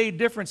and day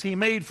difference he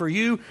made for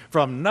you,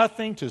 from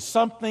nothing to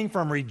something,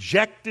 from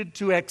rejected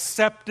to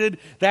accepted.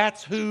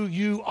 That's who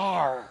you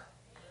are.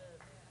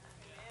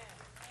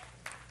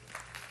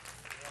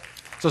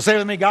 So say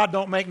with me, God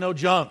don't make no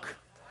junk.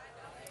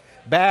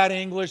 Bad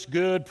English,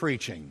 good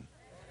preaching.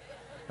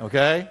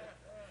 Okay?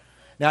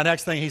 Now,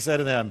 next thing he said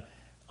to them,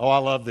 oh, I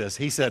love this.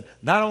 He said,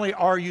 not only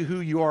are you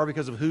who you are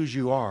because of whose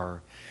you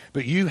are,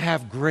 but you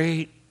have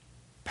great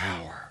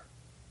power.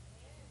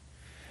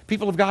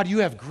 People of God, you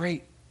have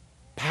great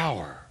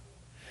power.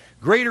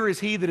 Greater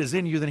is he that is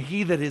in you than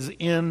he that is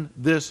in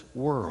this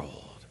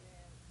world.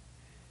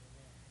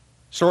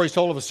 Stories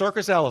told of a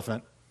circus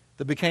elephant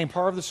that became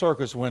part of the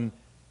circus when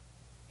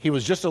he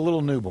was just a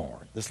little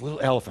newborn. This little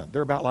elephant,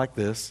 they're about like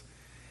this.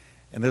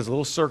 And there's a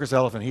little circus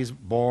elephant. He's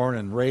born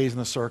and raised in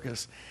the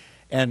circus.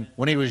 And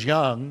when he was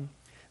young,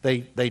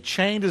 they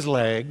chained his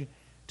leg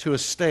to a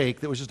stake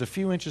that was just a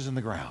few inches in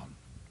the ground.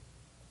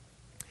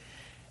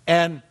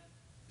 And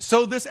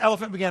so this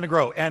elephant began to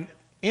grow. And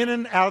in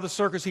and out of the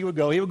circus he would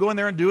go. He would go in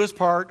there and do his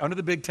part under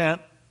the big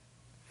tent,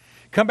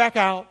 come back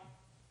out,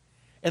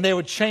 and they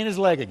would chain his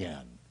leg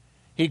again.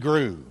 He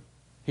grew.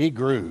 He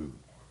grew.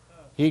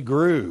 He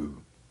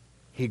grew.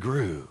 He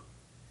grew.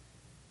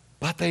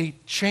 But they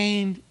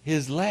chained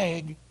his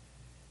leg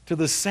to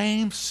the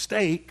same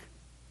stake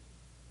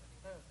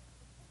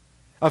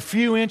a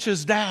few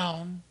inches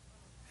down.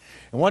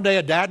 And one day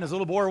a dad and his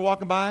little boy were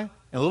walking by, and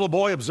the little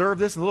boy observed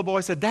this, and the little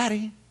boy said,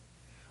 Daddy,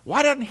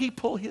 why doesn't he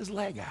pull his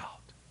leg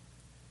out?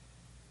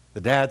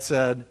 The dad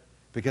said,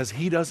 because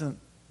he doesn't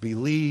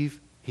believe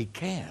he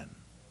can.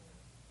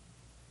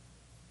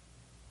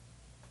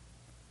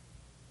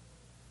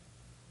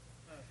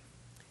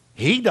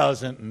 He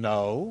doesn't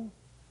know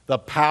the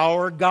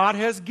power God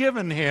has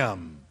given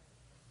him.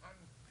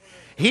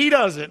 He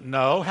doesn't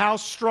know how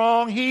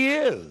strong he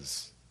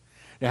is.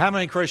 Now, how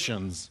many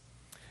Christians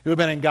who have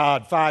been in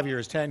God 5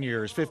 years, 10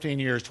 years, 15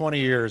 years,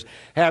 20 years,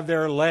 have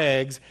their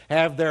legs,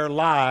 have their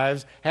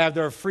lives, have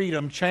their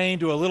freedom chained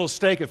to a little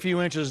stake a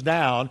few inches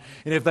down,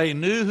 and if they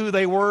knew who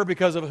they were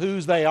because of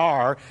whose they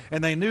are,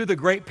 and they knew the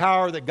great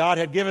power that God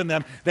had given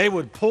them, they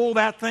would pull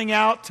that thing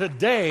out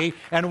today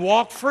and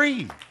walk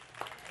free.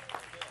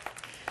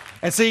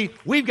 And see,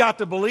 we've got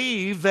to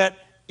believe that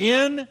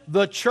in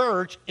the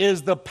church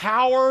is the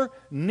power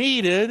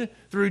needed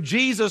through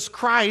Jesus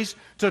Christ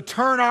to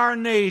turn our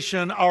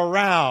nation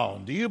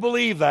around. Do you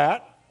believe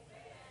that?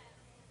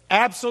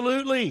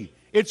 Absolutely.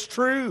 It's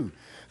true.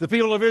 The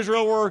people of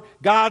Israel were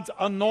God's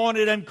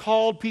anointed and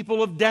called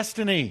people of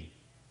destiny.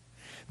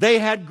 They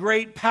had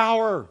great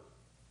power.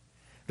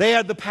 They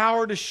had the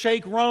power to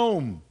shake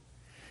Rome.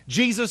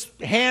 Jesus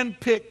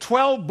handpicked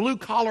 12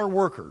 blue-collar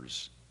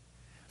workers,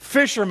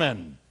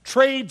 fishermen,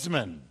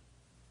 tradesmen,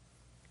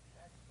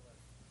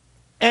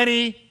 and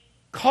he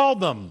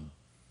called them,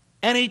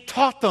 and he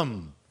taught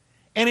them,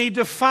 and he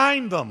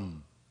defined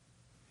them,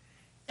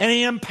 and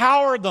he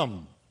empowered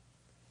them,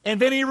 and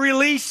then he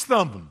released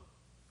them.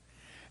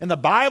 And the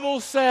Bible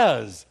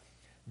says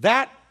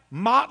that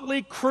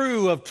motley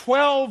crew of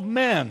 12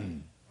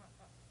 men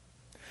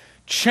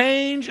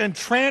changed and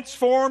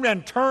transformed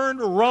and turned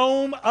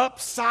Rome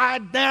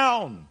upside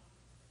down.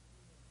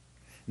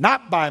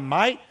 Not by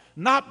might,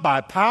 not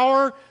by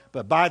power,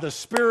 but by the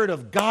Spirit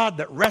of God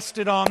that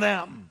rested on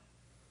them.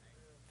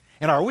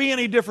 And are we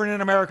any different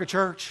in America,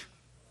 church?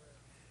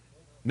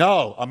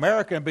 No.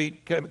 America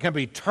can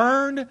be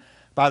turned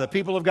by the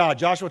people of God.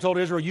 Joshua told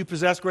Israel, you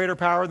possess greater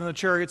power than the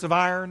chariots of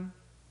iron,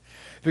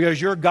 because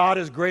your God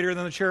is greater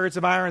than the chariots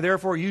of iron.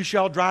 Therefore, you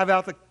shall drive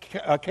out the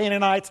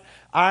Canaanites,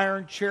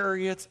 iron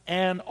chariots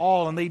and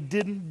all. And they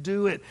didn't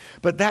do it.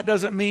 But that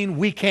doesn't mean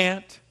we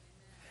can't.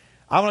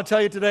 I want to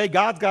tell you today,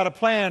 God's got a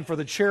plan for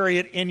the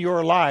chariot in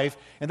your life,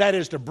 and that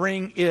is to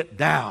bring it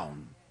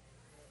down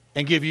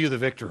and give you the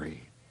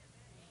victory.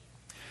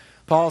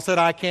 Paul said,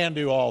 I can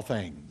do all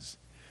things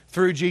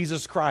through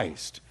Jesus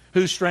Christ,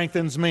 who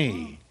strengthens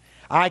me.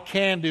 I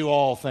can do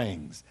all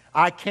things.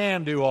 I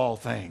can do all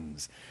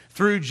things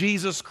through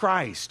Jesus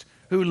Christ,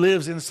 who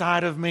lives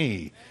inside of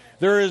me.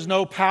 There is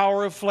no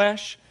power of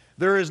flesh.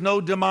 There is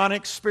no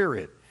demonic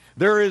spirit.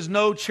 There is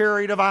no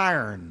chariot of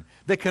iron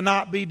that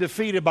cannot be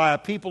defeated by a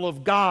people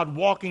of God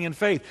walking in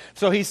faith.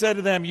 So he said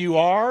to them, you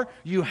are,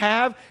 you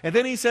have, and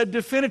then he said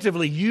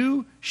definitively,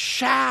 you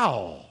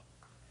shall.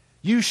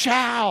 You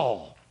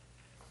shall.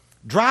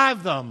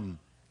 Drive them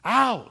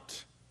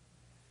out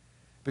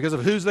because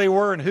of whose they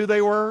were and who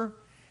they were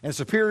and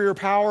superior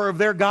power of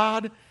their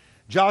God.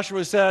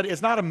 Joshua said,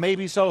 it's not a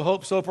maybe so,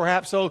 hope so,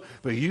 perhaps so,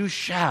 but you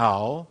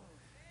shall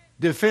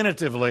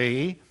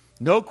definitively,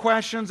 no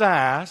questions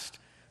asked,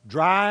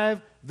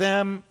 drive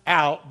them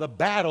out. The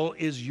battle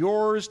is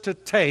yours to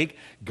take.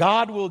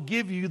 God will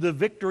give you the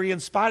victory in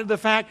spite of the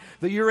fact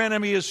that your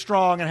enemy is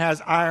strong and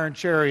has iron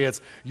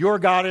chariots. Your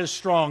God is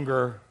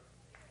stronger.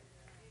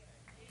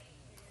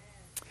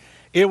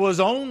 It was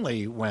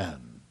only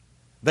when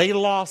they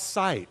lost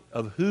sight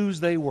of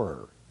whose they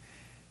were,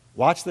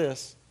 watch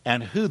this,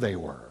 and who they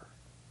were,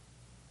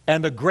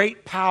 and the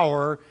great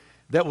power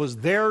that was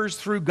theirs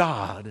through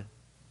God,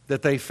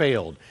 that they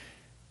failed.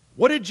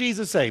 What did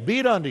Jesus say? Be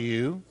it unto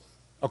you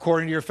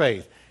according to your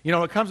faith. You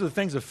know, when it comes to the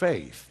things of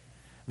faith,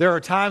 there are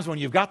times when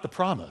you've got the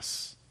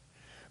promise,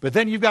 but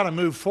then you've got to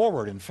move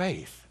forward in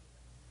faith.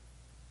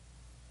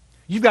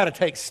 You've got to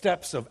take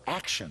steps of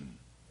action.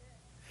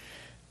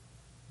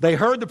 They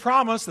heard the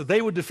promise that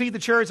they would defeat the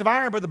chariots of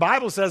iron, but the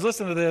Bible says,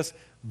 listen to this,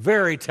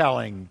 very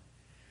telling.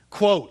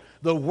 Quote,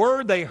 the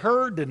word they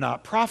heard did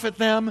not profit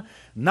them,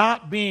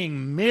 not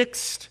being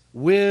mixed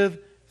with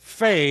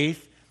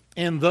faith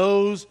in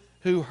those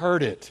who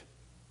heard it.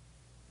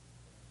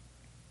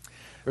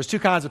 There's two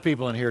kinds of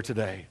people in here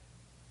today.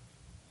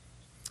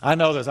 I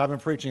know this. I've been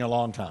preaching a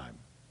long time.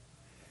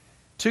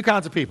 Two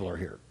kinds of people are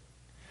here.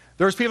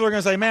 There's people who are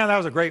going to say, man, that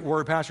was a great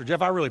word, Pastor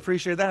Jeff. I really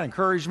appreciate that. It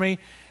encouraged me.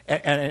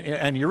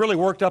 And you really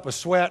worked up a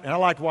sweat, and I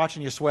liked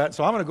watching you sweat.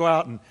 So I'm going to go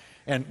out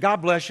and God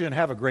bless you and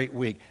have a great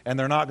week. And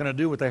they're not going to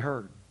do what they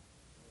heard.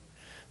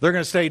 They're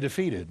going to stay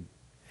defeated.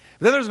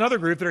 But then there's another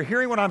group that are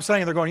hearing what I'm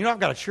saying. They're going, you know, I've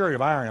got a chariot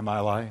of iron in my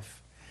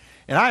life.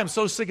 And I am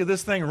so sick of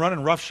this thing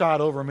running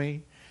roughshod over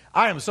me.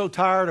 I am so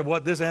tired of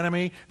what this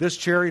enemy, this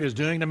chariot is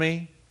doing to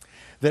me,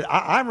 that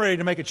I'm ready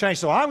to make a change.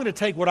 So I'm going to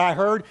take what I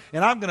heard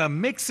and I'm going to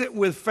mix it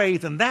with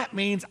faith. And that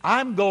means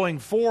I'm going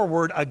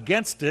forward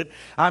against it.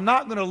 I'm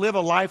not going to live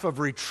a life of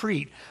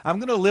retreat. I'm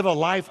going to live a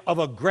life of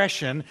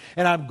aggression.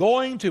 And I'm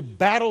going to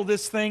battle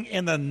this thing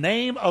in the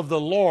name of the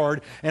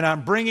Lord. And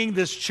I'm bringing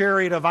this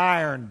chariot of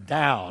iron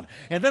down.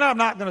 And then I'm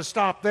not going to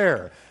stop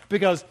there,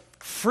 because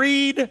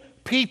freed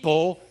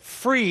people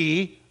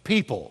free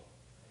people.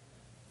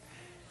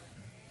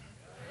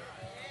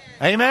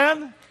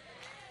 Amen?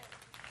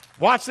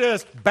 Watch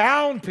this.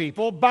 Bound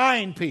people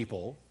bind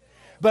people,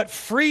 but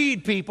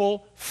freed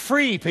people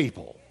free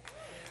people.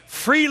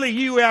 Freely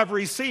you have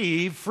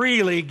received,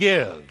 freely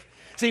give.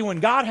 See, when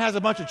God has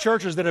a bunch of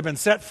churches that have been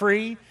set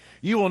free,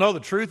 you will know the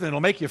truth and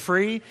it'll make you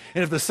free.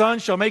 And if the Son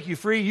shall make you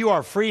free, you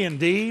are free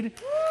indeed.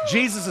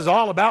 Jesus is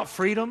all about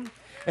freedom.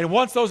 And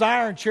once those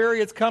iron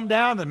chariots come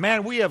down, then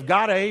man, we have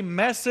got a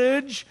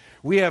message.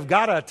 We have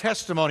got a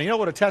testimony. You know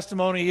what a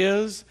testimony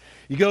is?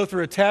 You go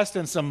through a test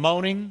and some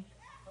moaning,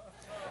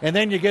 and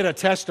then you get a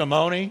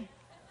testimony.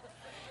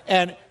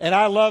 And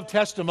I love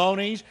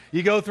testimonies.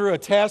 You go through a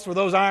test with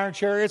those iron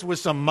chariots with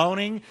some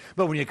moaning,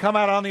 but when you come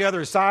out on the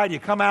other side, you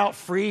come out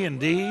free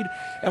indeed.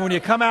 And when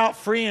you come out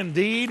free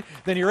indeed,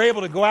 then you're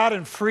able to go out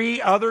and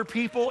free other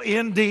people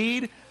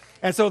indeed.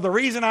 And so the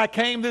reason I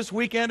came this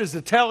weekend is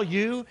to tell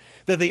you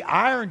that the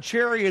iron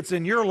chariots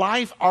in your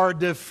life are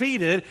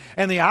defeated,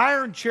 and the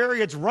iron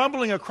chariots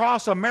rumbling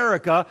across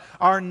America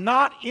are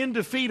not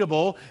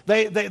indefeatable.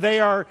 They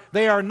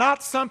are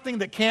not something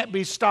that can't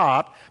be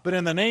stopped. But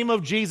in the name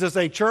of Jesus,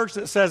 a church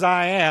that says,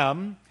 I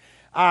am,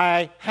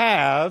 I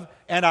have,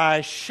 and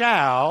I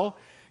shall,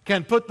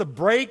 can put the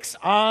brakes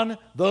on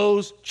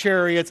those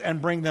chariots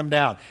and bring them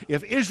down.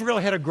 If Israel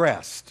had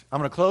aggressed, I'm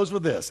going to close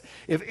with this.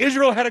 If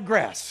Israel had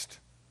aggressed,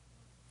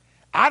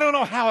 I don't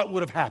know how it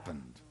would have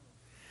happened,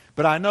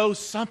 but I know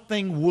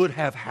something would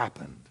have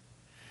happened.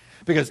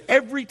 Because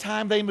every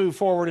time they moved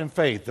forward in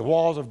faith, the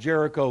walls of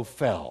Jericho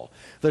fell.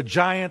 The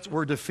giants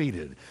were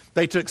defeated.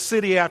 They took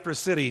city after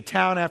city,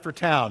 town after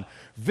town,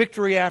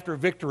 victory after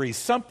victory.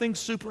 Something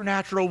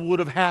supernatural would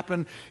have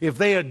happened if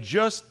they had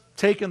just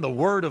taken the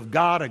word of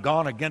God and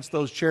gone against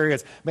those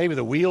chariots. Maybe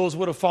the wheels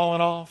would have fallen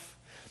off.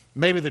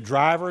 Maybe the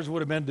drivers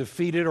would have been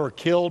defeated or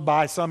killed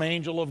by some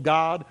angel of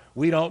God.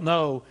 We don't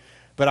know.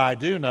 But I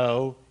do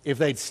know if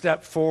they'd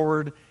stepped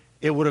forward,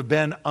 it would have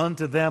been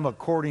unto them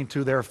according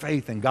to their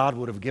faith, and God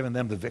would have given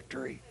them the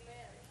victory.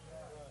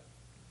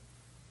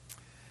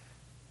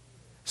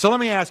 So let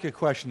me ask you a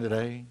question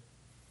today.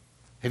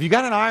 Have you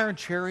got an iron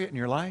chariot in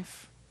your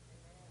life?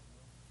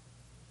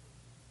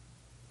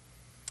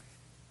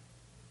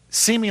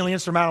 Seemingly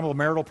insurmountable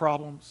marital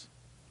problems,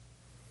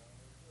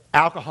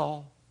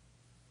 alcohol,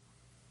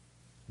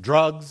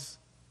 drugs,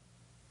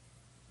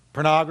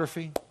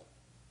 pornography,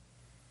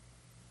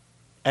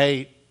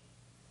 a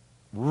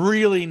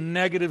really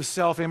negative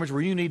self-image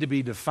where you need to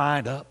be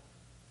defined up.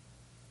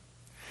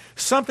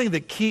 Something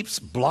that keeps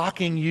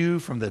blocking you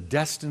from the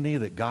destiny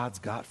that God's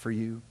got for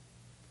you.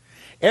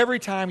 Every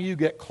time you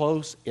get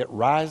close, it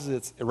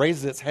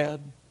raises its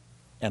head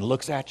and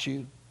looks at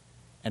you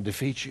and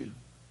defeats you.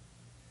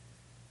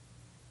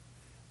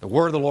 The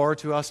word of the Lord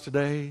to us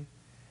today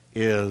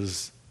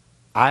is,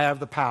 I have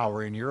the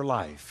power in your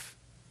life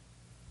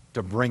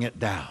to bring it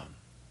down.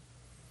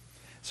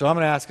 So I'm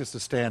going to ask us to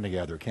stand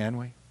together, can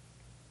we?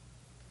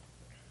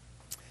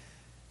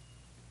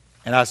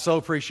 And I so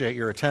appreciate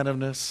your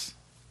attentiveness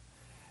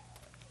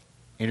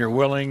and your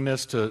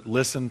willingness to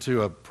listen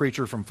to a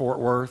preacher from Fort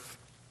Worth.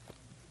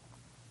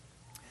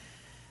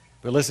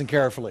 But listen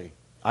carefully.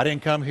 I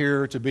didn't come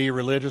here to be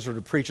religious or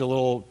to preach a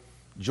little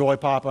joy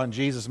pop on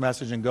Jesus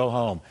message and go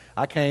home.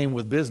 I came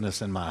with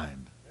business in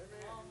mind.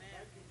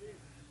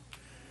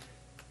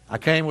 I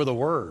came with a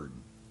word.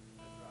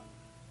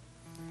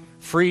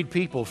 Freed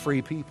people,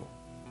 free people.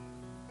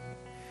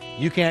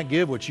 You can't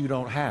give what you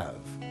don't have.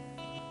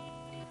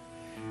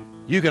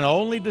 You can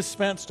only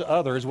dispense to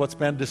others what's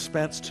been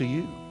dispensed to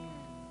you.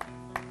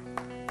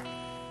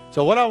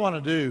 So what I want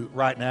to do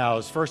right now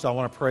is, first I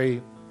want to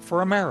pray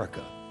for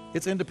America.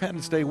 It's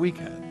Independence Day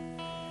weekend,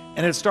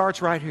 and it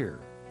starts right here.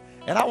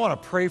 And I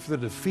want to pray for the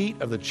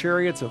defeat of the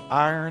chariots of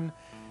iron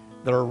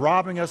that are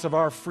robbing us of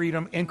our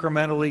freedom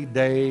incrementally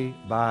day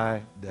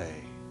by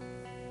day.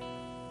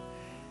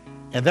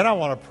 And then I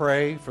want to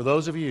pray for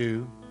those of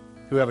you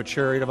who have a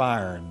chariot of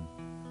iron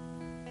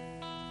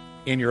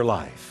in your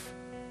life.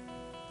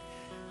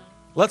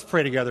 Let's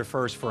pray together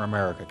first for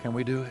America. Can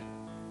we do it?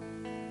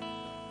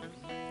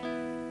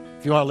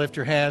 If you want to lift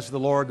your hands to the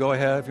Lord, go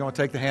ahead. If you want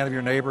to take the hand of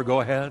your neighbor,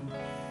 go ahead.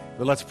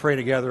 But let's pray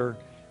together.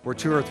 Where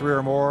two or three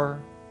or more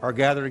are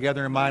gathered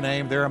together in my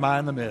name, there am I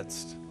in the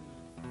midst.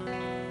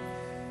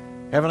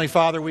 Heavenly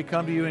Father, we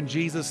come to you in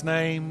Jesus'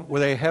 name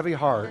with a heavy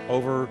heart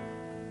over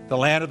the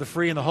land of the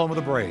free and the home of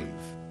the brave.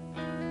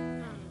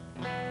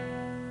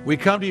 We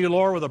come to you,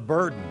 Lord, with a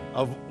burden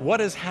of what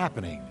is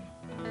happening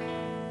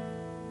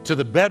to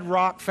the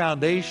bedrock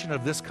foundation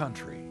of this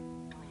country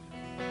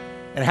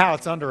and how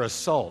it's under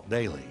assault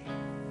daily.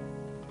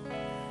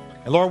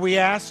 And Lord, we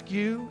ask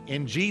you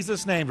in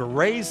Jesus' name to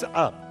raise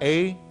up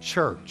a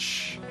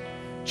church,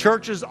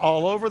 churches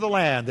all over the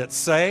land that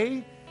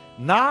say,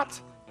 not,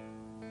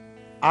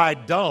 I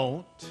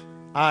don't,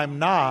 I'm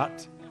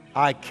not,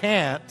 I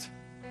can't,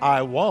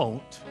 I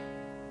won't,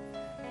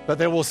 but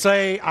they will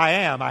say, I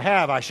am, I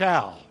have, I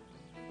shall.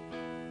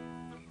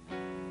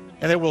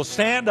 And they will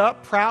stand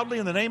up proudly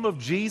in the name of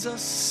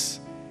Jesus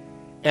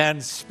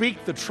and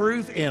speak the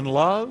truth in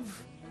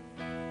love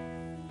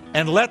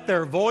and let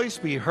their voice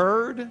be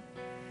heard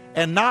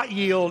and not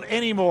yield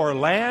any more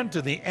land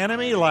to the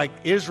enemy like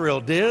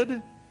Israel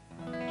did,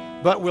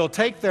 but will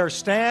take their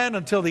stand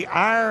until the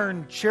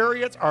iron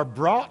chariots are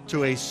brought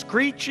to a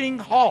screeching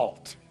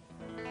halt.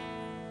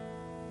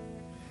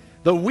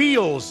 The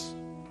wheels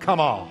come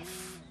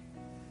off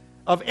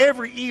of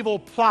every evil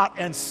plot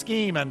and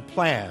scheme and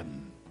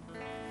plan.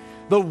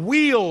 The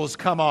wheels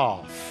come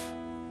off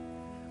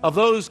of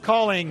those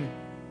calling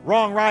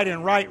wrong right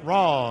and right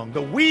wrong.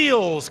 The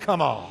wheels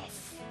come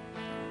off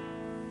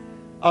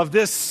of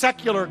this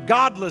secular,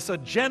 godless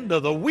agenda.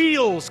 The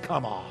wheels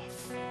come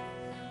off.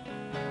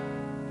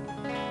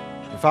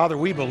 And Father,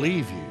 we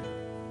believe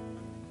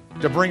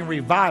you to bring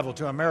revival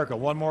to America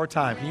one more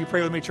time. Can you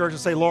pray with me, church, and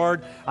say,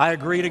 Lord, I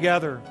agree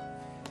together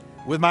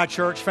with my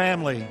church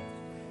family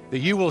that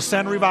you will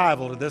send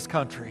revival to this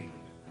country.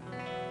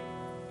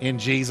 In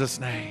Jesus'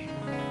 name.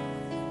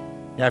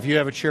 Now, if you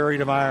have a chariot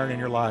of iron in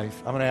your life,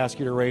 I'm going to ask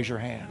you to raise your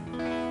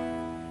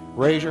hand.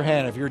 Raise your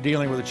hand if you're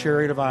dealing with a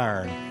chariot of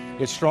iron.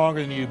 It's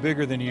stronger than you,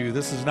 bigger than you.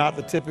 This is not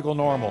the typical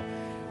normal.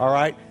 All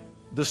right?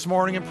 This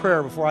morning in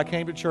prayer, before I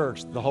came to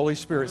church, the Holy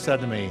Spirit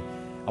said to me,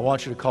 I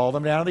want you to call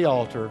them down to the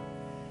altar,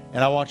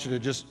 and I want you to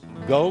just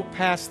go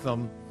past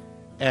them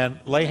and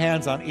lay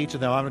hands on each of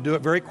them. I'm going to do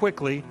it very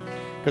quickly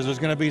because there's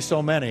going to be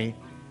so many.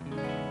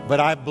 But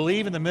I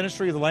believe in the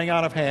ministry of the laying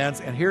out of hands,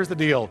 and here's the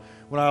deal.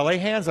 When I lay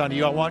hands on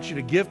you, I want you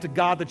to give to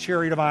God the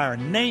chariot of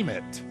iron. Name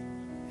it.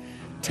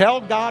 Tell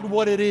God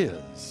what it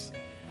is.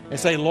 And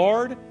say,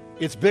 Lord,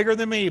 it's bigger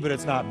than me, but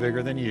it's not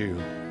bigger than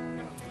you.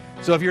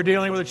 So if you're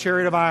dealing with a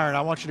chariot of iron,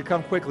 I want you to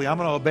come quickly. I'm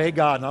going to obey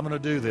God, and I'm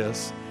going to do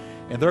this.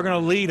 And they're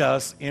going to lead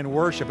us in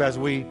worship as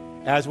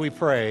we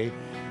pray.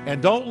 And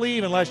don't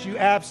leave unless you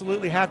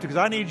absolutely have to, because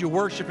I need you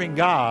worshiping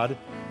God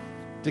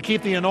to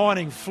keep the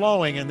anointing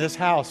flowing in this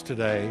house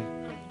today.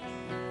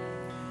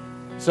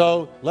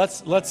 So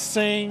let's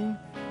sing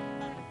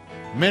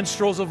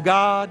minstrels of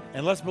God,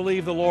 and let's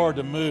believe the Lord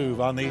to move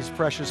on these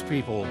precious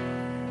people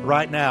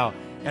right now.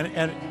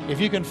 And if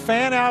you can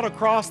fan out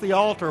across the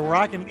altar where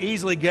I can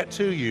easily get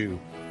to you,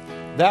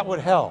 that would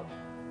help.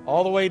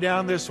 All the way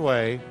down this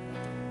way.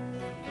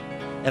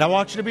 And I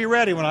want you to be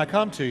ready when I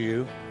come to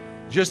you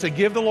just to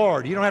give the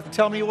Lord. You don't have to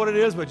tell me what it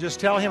is, but just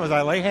tell him as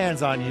I lay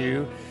hands on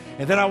you.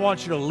 And then I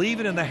want you to leave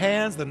it in the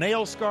hands, the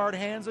nail-scarred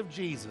hands of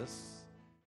Jesus.